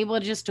 You were able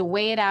just to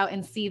weigh it out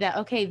and see that,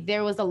 okay,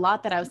 there was a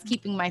lot that I was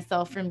keeping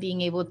myself from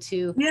being able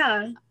to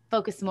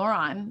focus more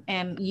on.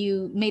 And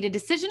you made a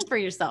decision for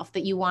yourself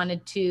that you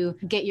wanted to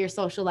get your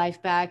social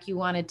life back. You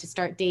wanted to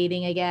start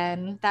dating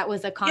again. That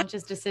was a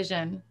conscious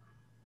decision.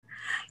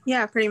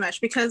 Yeah, pretty much.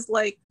 Because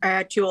I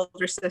had 2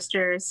 older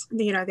sisters,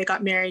 they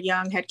got married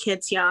young, had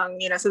kids young,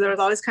 so there was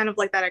always kind of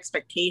that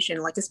expectation,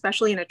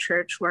 especially in a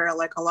church where a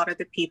lot of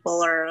the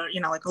people are, a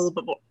little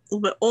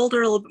bit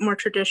older, a little bit more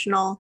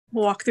traditional,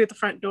 walk through the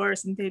front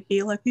doors and they'd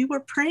be like, we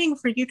were praying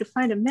for you to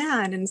find a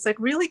man. And it's like,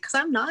 really? Because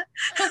I'm not.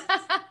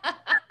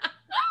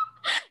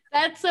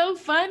 That's so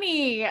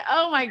funny.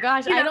 Oh my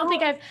gosh. I don't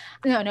think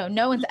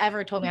no one's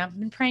ever told me I've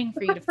been praying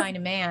for you to find a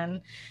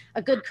man,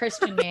 a good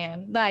Christian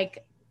man.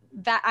 Like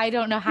that. I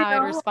don't know how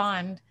I'd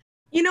respond.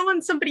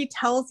 When somebody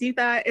tells you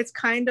that, it's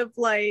kind of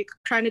like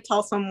trying to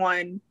tell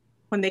someone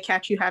when they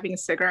catch you having a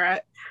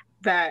cigarette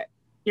that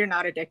you're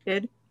not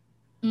addicted.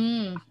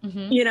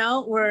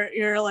 Where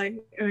you're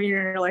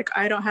like,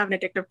 I don't have an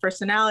addictive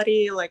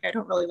personality. I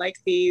don't really like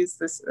these.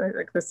 This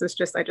is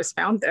just, I just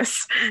found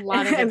this. A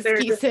lot of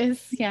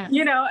excuses. Yeah.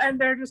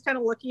 And they're just kind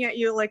of looking at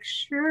you like,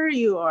 sure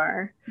you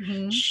are.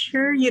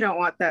 Sure you don't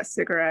want that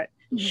cigarette.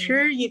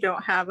 sure, you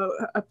don't have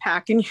a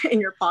pack in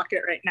your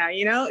pocket right now,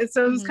 you know? And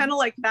so it was kind of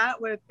like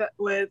that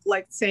with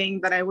like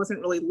saying that I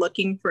wasn't really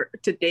looking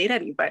to date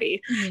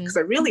anybody because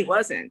I really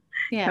wasn't.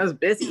 I was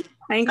busy.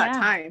 I ain't got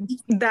time.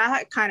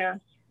 That kind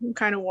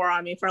of wore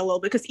on me for a little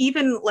bit because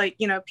even like,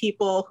 you know,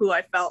 people who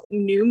I felt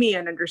knew me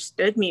and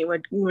understood me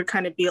would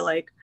kind of be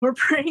like, we're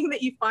praying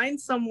that you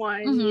find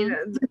someone, you know,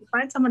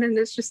 find someone. And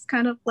it's just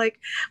kind of like,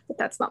 but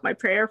that's not my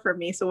prayer for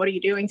me. So what are you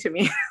doing to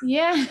me?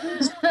 Yeah.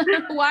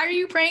 Why are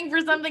you praying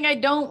for something I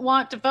don't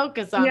want to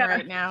focus on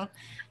right now?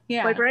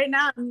 Yeah. Like right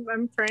now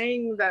I'm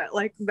praying that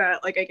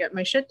I get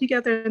my shit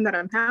together and that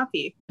I'm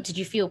happy. Did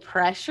you feel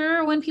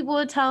pressure when people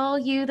would tell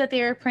you that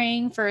they were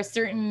praying for a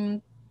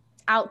certain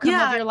outcome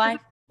of your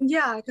life?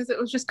 Yeah. Because it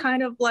was just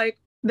kind of like,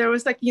 there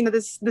was like, you know,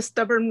 this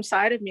stubborn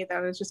side of me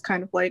that was just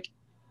kind of like,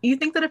 you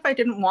think that if I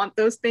didn't want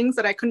those things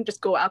that I couldn't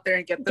just go out there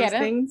and get those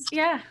things?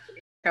 Yeah.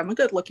 I'm a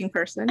good looking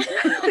person.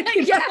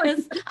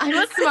 Yes. I'm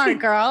a smart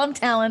girl. I'm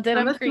talented.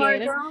 I'm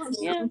creative. Girl. I'm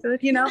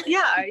talented, you know?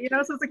 Yeah. You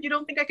know, so it's like, you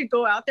don't think I could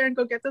go out there and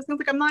go get those things?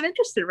 Like, I'm not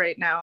interested right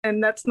now.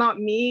 And that's not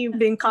me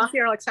being cocky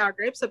or like sour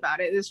grapes about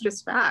it. It's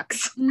just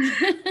facts.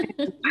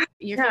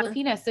 You're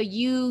Filipina, so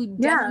you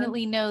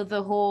definitely know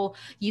the whole,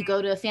 you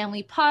go to a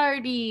family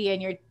party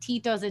and your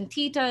titos and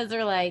titas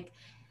are like,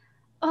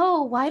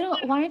 oh, why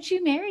aren't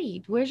you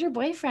married? Where's your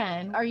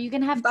boyfriend? Are you going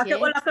to have kids?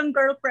 Wala kang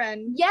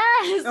girlfriend?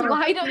 Yes.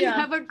 Why don't you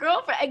have a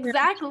girlfriend?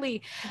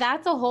 Exactly.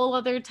 That's a whole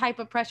other type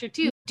of pressure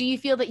too. Do you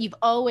feel that you've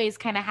always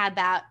kind of had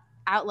that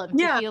outlet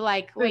to feel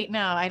like, wait,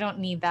 no, I don't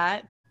need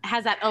that?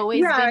 Has that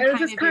always been it was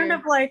just kind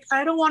of like,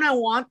 I don't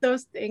want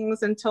those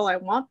things until I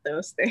want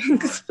those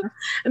things.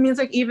 I mean, it's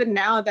like, even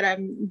now that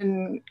I'm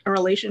in a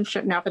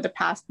relationship now for the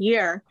past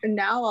year, and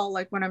now I'll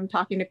like, when I'm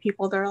talking to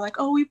people, they're like,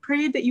 oh, we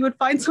prayed that you would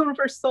find someone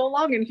for so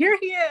long and here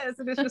he is.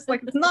 And it's just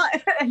like, it's not,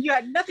 you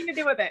had nothing to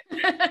do with it.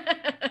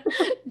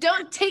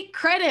 Don't take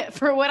credit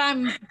for what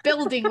I'm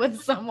building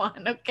with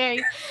someone.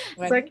 Okay.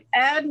 It's like,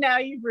 and now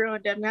you've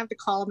ruined it. I'm gonna have to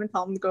call them and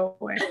tell them to go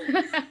away.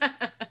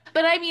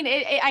 But I mean,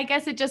 I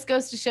guess it just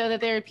goes to show that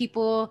there are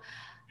people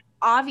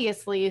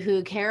obviously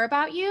who care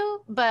about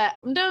you, but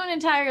don't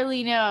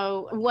entirely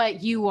know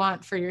what you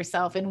want for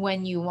yourself and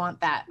when you want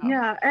that.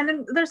 Yeah. And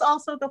then there's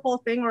also the whole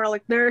thing where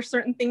like there are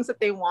certain things that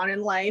they want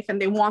in life and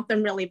they want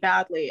them really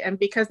badly. And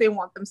because they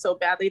want them so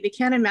badly, they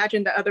can't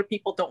imagine that other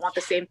people don't want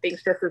the same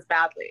things just as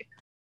badly.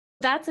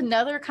 That's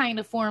another kind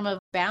of form of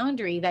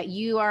boundary that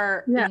you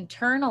are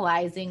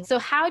internalizing. So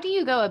how do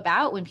you go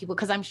about when people,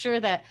 because I'm sure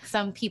that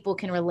some people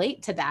can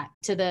relate to that,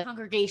 to the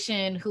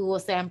congregation who will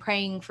say, I'm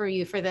praying for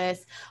you for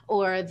this,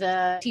 or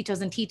the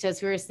titos and titas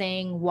who are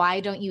saying, why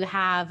don't you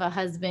have a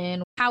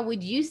husband? How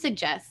would you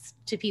suggest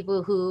to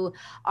people who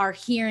are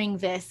hearing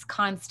this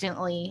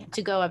constantly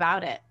to go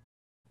about it?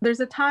 There's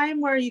a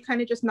time where you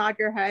kind of just nod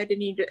your head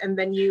and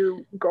then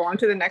you go on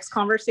to the next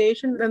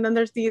conversation. And then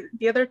there's the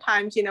other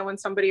times, you know, when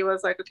somebody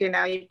was like, okay,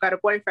 now you've got a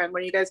boyfriend,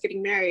 when are you guys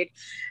getting married?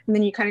 And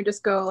then you kind of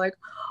just go like,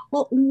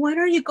 well, when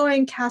are you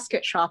going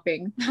casket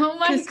shopping? Oh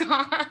my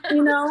God.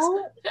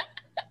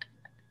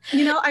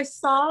 You know, I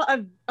saw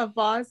a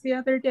vase the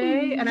other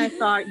day and I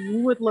thought you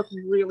would look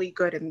really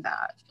good in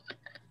that.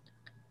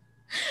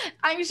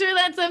 I'm sure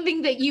that's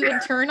something that you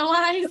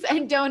internalize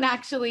and don't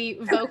actually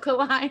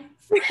vocalize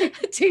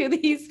to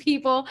these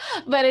people,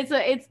 but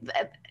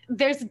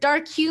there's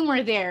dark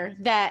humor there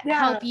that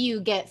help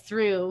you get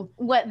through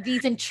what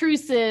these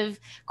intrusive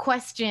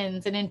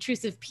questions and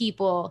intrusive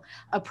people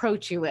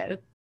approach you with.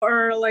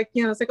 Or like,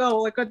 you know, it's like, oh,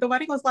 like the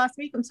wedding was last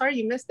week. I'm sorry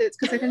you missed it. It's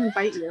because I didn't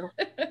invite you.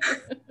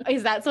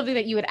 Is that something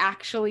that you would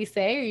actually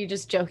say, or are you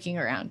just joking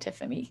around,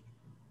 Tiffany?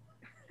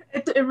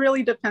 It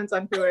really depends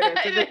on who it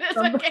is. It's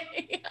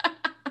okay.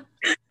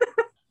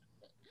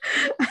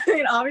 I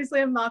mean,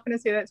 obviously, I'm not going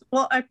to say that.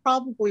 Well, I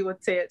probably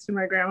would say it to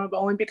my grandma, but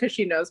only because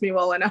she knows me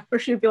well enough, or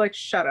she'd be like,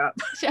 shut up.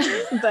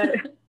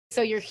 But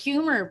so your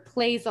humor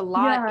plays a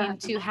lot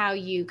into how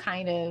you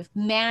kind of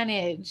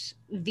manage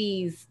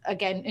these,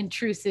 again,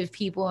 intrusive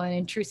people and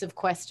intrusive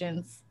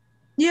questions.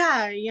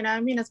 Yeah, you know, I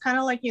mean, it's kind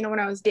of like, you know, when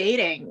I was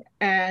dating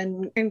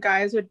and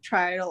guys would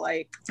try to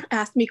like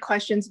ask me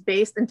questions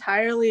based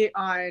entirely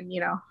on,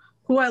 you know,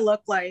 who I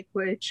look like,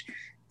 which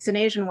is an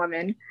Asian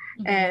woman,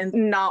 and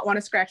not want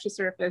to scratch the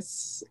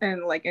surface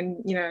and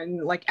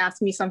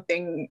ask me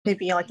something,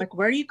 maybe like,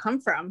 where do you come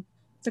from?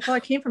 It's like, well,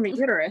 I came from a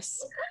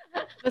uterus.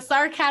 The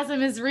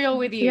sarcasm is real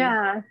with you.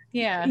 Yeah.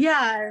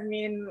 I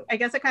mean, I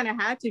guess I kind of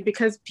had to,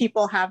 because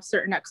people have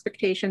certain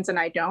expectations and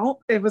I don't.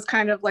 It was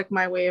kind of like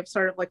my way of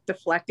sort of like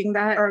deflecting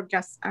that, or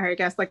I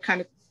guess like kind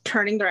of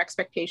turning their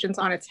expectations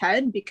on its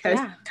head, because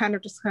kind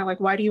of like,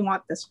 why do you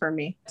want this from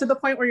me? To the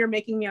point where you're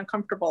making me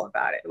uncomfortable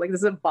about it. Like,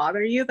 does it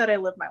bother you that I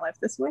live my life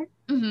this way?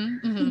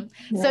 Yeah.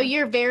 So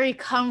you're very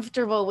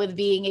comfortable with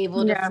being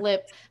able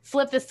to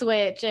flip the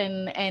switch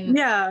and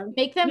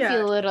make them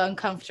feel a little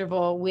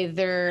uncomfortable with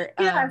their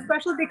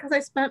especially because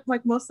I spent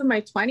like most of my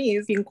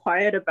 20s being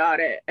quiet about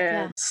it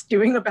and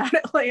stewing about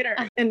it later.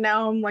 And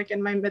now I'm like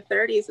in my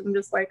mid-30s and I'm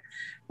just like,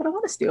 but I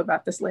want to stew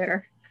about this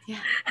later. Yeah.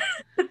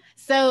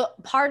 So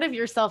part of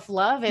your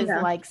self-love is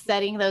Yeah. like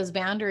setting those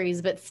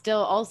boundaries, but still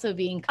also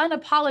being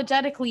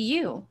unapologetically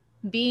you,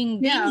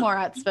 being Yeah. more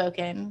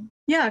outspoken.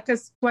 Yeah,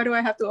 because why do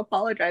I have to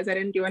apologize? I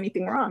didn't do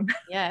anything wrong.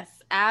 Yes,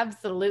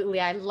 absolutely.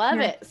 I love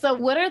Yeah. it. So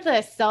what are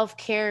the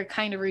self-care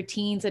kind of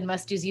routines and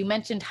must-dos? You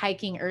mentioned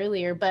hiking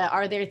earlier, but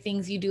are there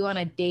things you do on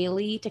a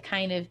daily to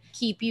kind of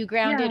keep you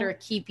grounded Yeah. or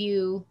keep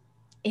you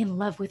in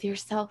love with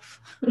yourself?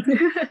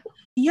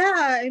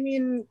 Yeah, I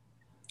mean,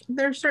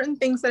 there are certain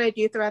things that I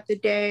do throughout the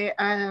day,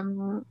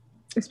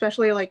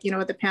 especially like,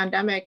 with the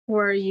pandemic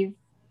where you've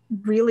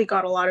really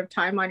got a lot of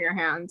time on your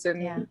hands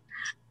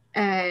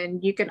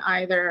and you can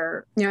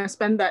either,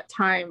 spend that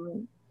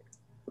time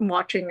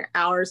watching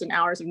hours and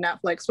hours of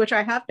Netflix, which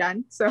I have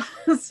done. So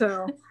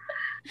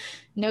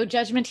No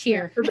judgment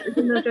here. Yeah,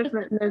 there's no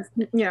judgment. There's,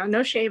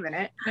 no shame in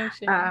it. No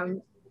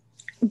shame.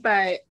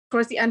 But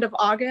towards the end of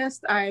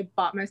August, I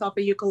bought myself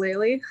a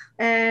ukulele,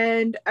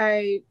 and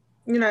I'd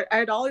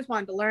always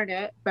wanted to learn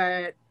it,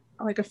 but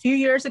like a few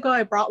years ago,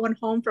 I brought one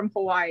home from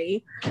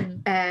Hawaii,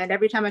 and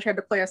every time I tried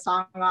to play a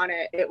song on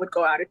it, it would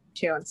go out of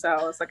tune. So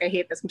I was like, I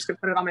hate this. I'm just gonna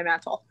put it on my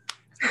mantle.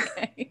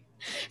 Okay.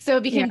 So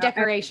it became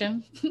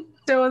decoration.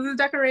 So it was a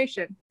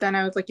decoration. Then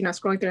I was like,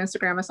 scrolling through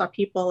Instagram, I saw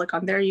people like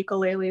on their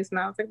ukuleles, and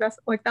I was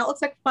like, that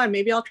looks like fun.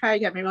 Maybe I'll try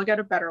again. Maybe I'll get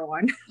a better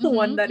one.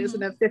 One that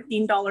isn't a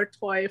 $15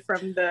 toy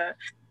from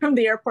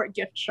the airport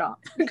gift shop,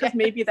 because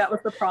maybe that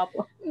was the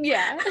problem.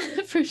 Yeah,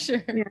 for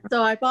sure. Yeah.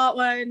 So I bought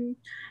one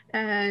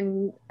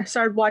and I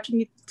started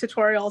watching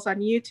tutorials on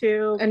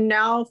YouTube. And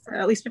now for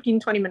at least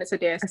 15-20 minutes a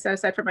day, I set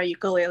aside for my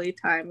ukulele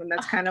time. And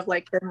that's kind of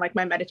like been like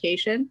my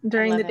meditation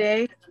during the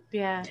day.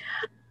 Yeah.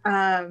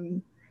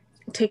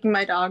 Taking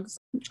my dogs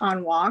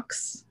on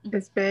walks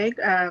is big.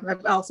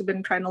 I've also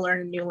been trying to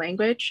learn a new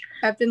language.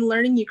 I've been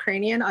learning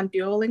Ukrainian on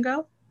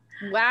Duolingo.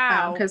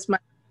 Wow. Because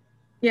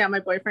my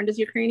boyfriend is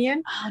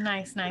Ukrainian. Oh,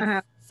 nice.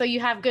 So you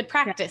have good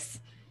practice.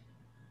 Yeah.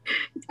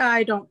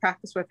 I don't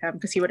practice with him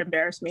because he would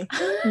embarrass me.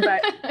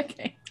 But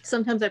okay.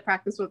 Sometimes I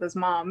practice with his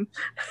mom.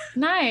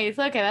 Nice.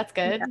 Okay, that's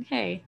good. Yeah.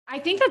 Hey, I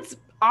think that's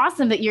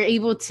awesome that you're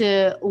able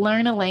to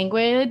learn a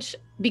language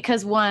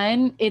because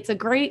one, it's a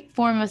great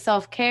form of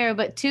self-care,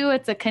 but two,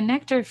 it's a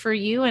connector for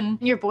you and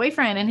your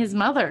boyfriend and his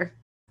mother.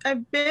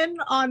 I've been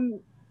on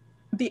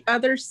the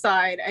other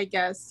side, I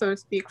guess, so to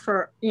speak,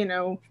 for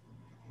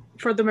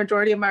the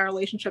majority of my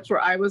relationships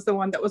where I was the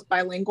one that was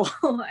bilingual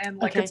and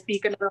could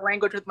speak another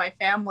language with my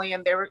family,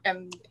 and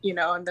and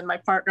then my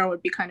partner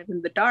would be kind of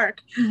in the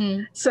dark.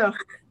 Mm-hmm. So,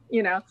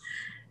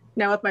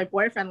 now with my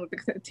boyfriend,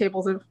 the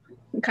tables have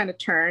kind of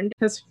turned.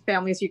 His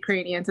family's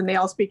Ukrainians and they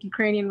all speak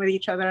Ukrainian with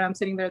each other. And I'm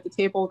sitting there at the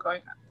table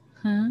going,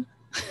 huh?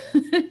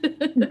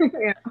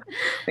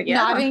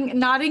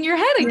 Nodding your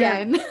head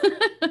again.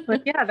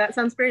 Yeah, that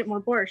sounds great.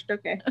 More borscht.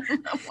 Okay.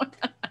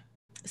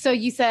 So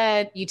you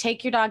said you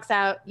take your dogs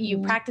out, you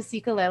practice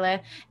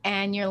ukulele,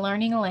 and you're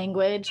learning a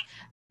language.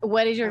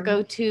 What is your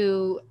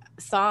go-to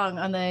song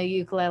on the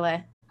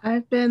ukulele?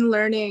 I've been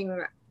learning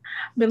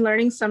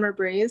Summer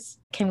Breeze.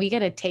 Can we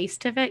get a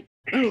taste of it?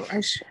 Oh,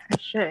 I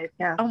should.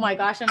 Yeah. Oh my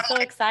gosh, I'm so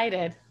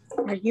excited.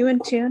 Are you in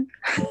tune?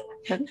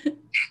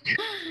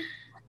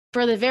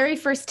 For the very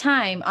first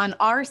time on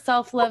Our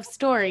Self-Love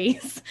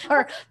Stories,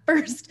 our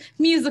first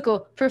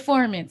musical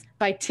performance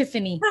by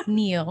Tiffany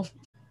Neal.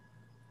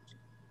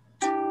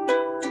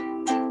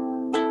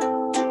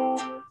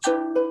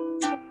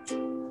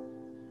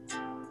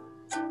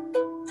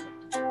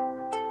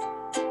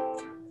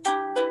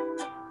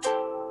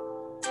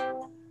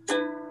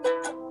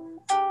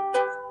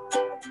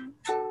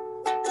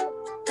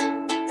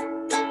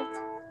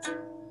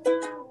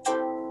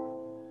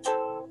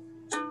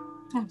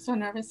 I'm so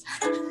nervous.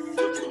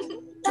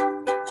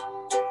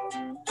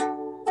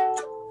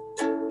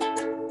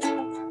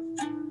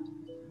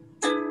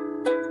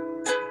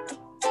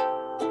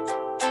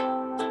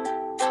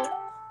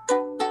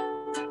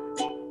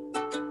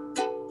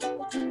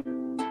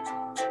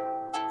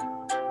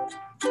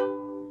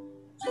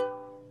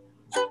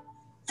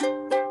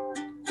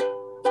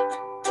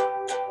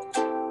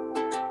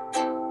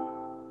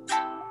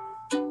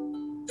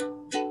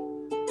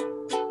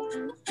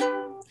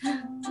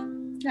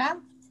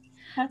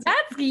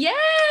 Yay!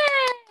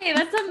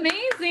 That's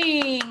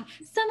amazing.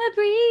 Summer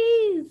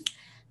breeze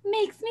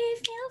makes me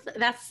feel.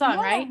 That's the song,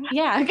 right?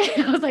 Yeah.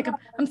 Okay. I was like,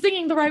 I'm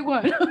singing the right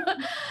one.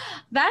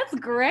 That's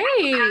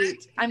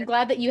great. I'm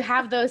glad that you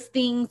have those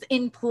things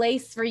in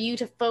place for you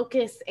to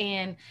focus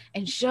and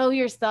show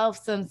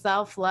yourself some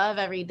self-love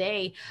every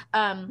day.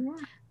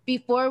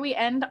 Before we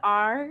end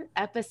our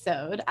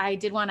episode, I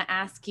did want to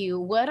ask you,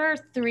 what are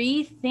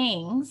 3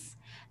 things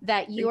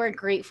that you are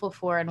grateful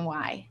for and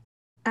why?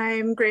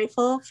 I'm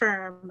grateful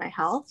for my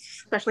health,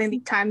 especially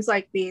in times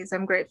like these.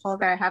 I'm grateful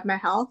that I have my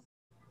health.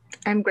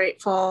 I'm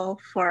grateful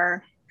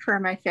for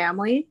my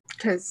family,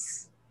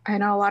 because I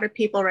know a lot of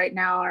people right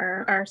now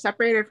are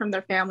separated from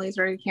their families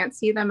or you can't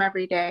see them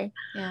every day.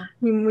 Yeah. I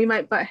mean, we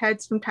might butt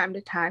heads from time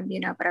to time,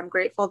 but I'm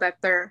grateful that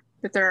they're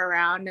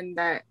around and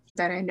that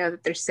I know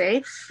that they're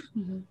safe.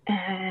 Mm-hmm.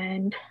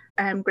 And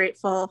I'm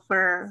grateful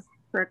for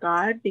for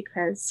God,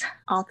 because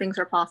all things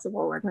are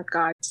possible with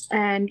God.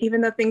 And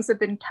even though things have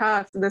been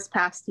tough this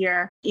past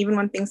year, even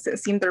when things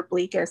seemed their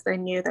bleakest, I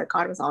knew that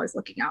God was always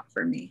looking out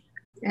for me.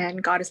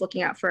 And God is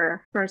looking out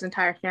for his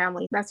entire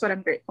family. That's what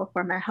I'm grateful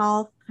for: my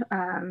health,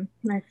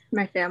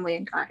 my family,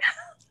 and God.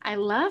 I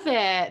love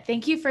it.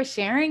 Thank you for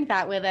sharing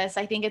that with us.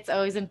 I think it's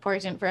always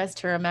important for us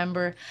to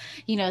remember,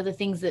 the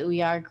things that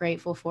we are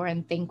grateful for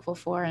and thankful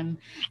for. And,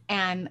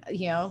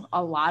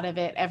 a lot of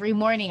it every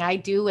morning I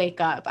do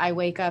wake up. I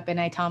wake up and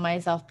I tell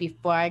myself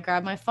before I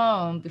grab my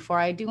phone, before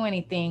I do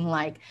anything,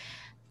 like,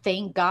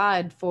 thank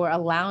God for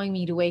allowing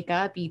me to wake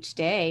up each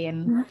day.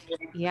 And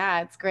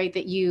yeah, it's great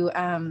that you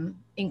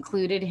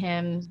included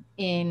him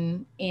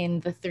in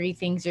the three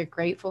things you're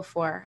grateful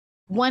for.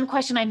 One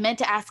question I meant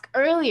to ask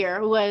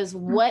earlier was,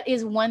 what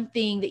is one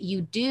thing that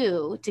you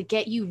do to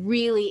get you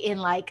really in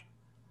like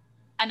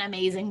an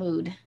amazing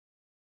mood?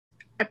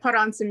 I put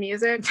on some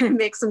music and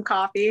make some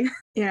coffee,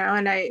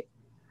 and I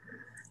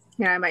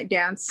might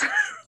dance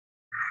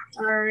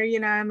or,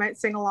 I might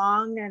sing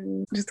along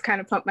and just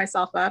kind of pump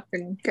myself up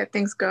and get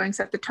things going,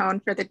 set the tone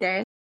for the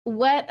day.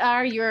 What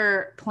are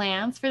your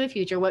plans for the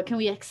future? What can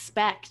we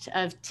expect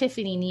of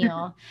Tiffany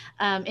Neal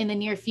in the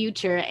near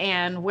future?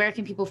 And where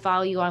can people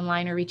follow you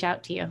online or reach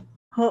out to you?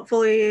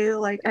 Hopefully,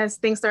 like, as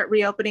things start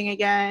reopening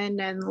again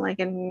and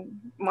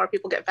more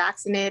people get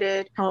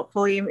vaccinated,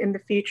 hopefully in the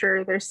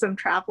future there's some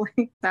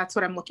traveling. That's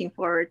what I'm looking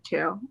forward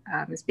to,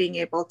 is being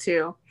able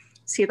to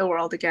see the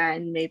world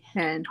again, maybe,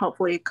 and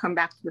hopefully come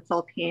back to the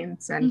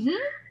Philippines. And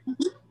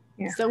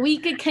yeah. So we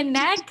could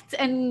connect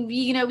and,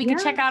 we could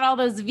check out all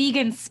those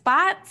vegan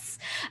spots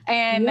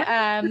and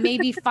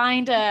maybe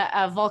find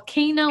a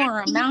volcano or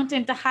a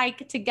mountain to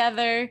hike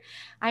together.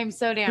 I'm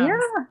so down.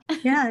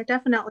 Yeah,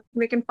 definitely.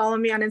 They can follow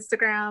me on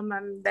Instagram.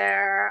 I'm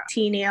there,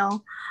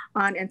 T-Neal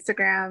on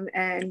Instagram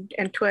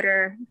and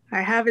Twitter.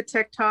 I have a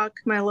TikTok.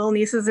 My little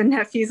nieces and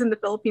nephews in the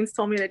Philippines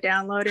told me to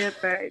download it,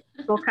 but I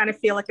still kind of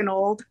feel like an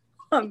old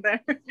on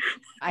there.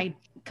 I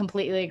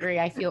completely agree.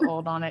 I feel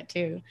old on it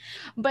too.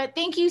 But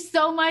thank you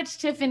so much,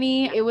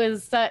 Tiffany. It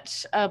was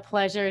such a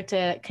pleasure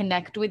to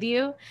connect with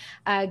you,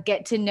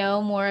 get to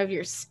know more of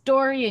your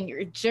story and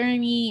your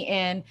journey,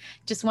 and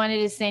just wanted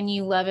to send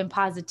you love and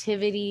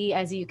positivity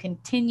as you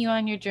continue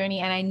on your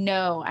journey. And I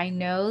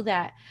know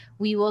that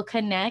we will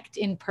connect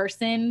in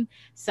person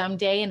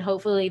someday, and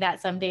hopefully that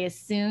someday is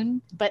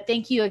soon. But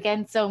thank you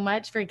again so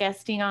much for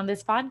guesting on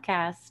this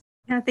podcast.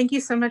 Yeah, thank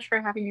you so much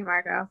for having me,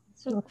 Margo.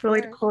 It's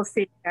really cool to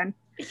see you again.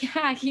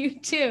 Yeah, you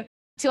too.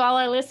 To all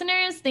our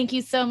listeners, thank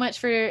you so much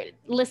for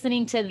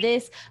listening to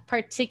this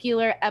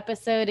particular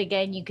episode.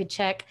 Again, you could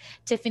check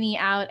Tiffany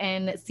out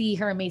and see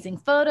her amazing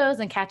photos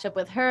and catch up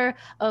with her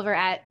over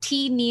at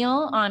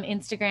T-Neal on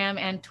Instagram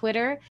and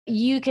Twitter.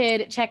 You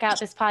could check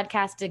out this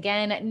podcast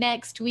again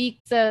next week.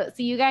 So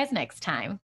see you guys next time.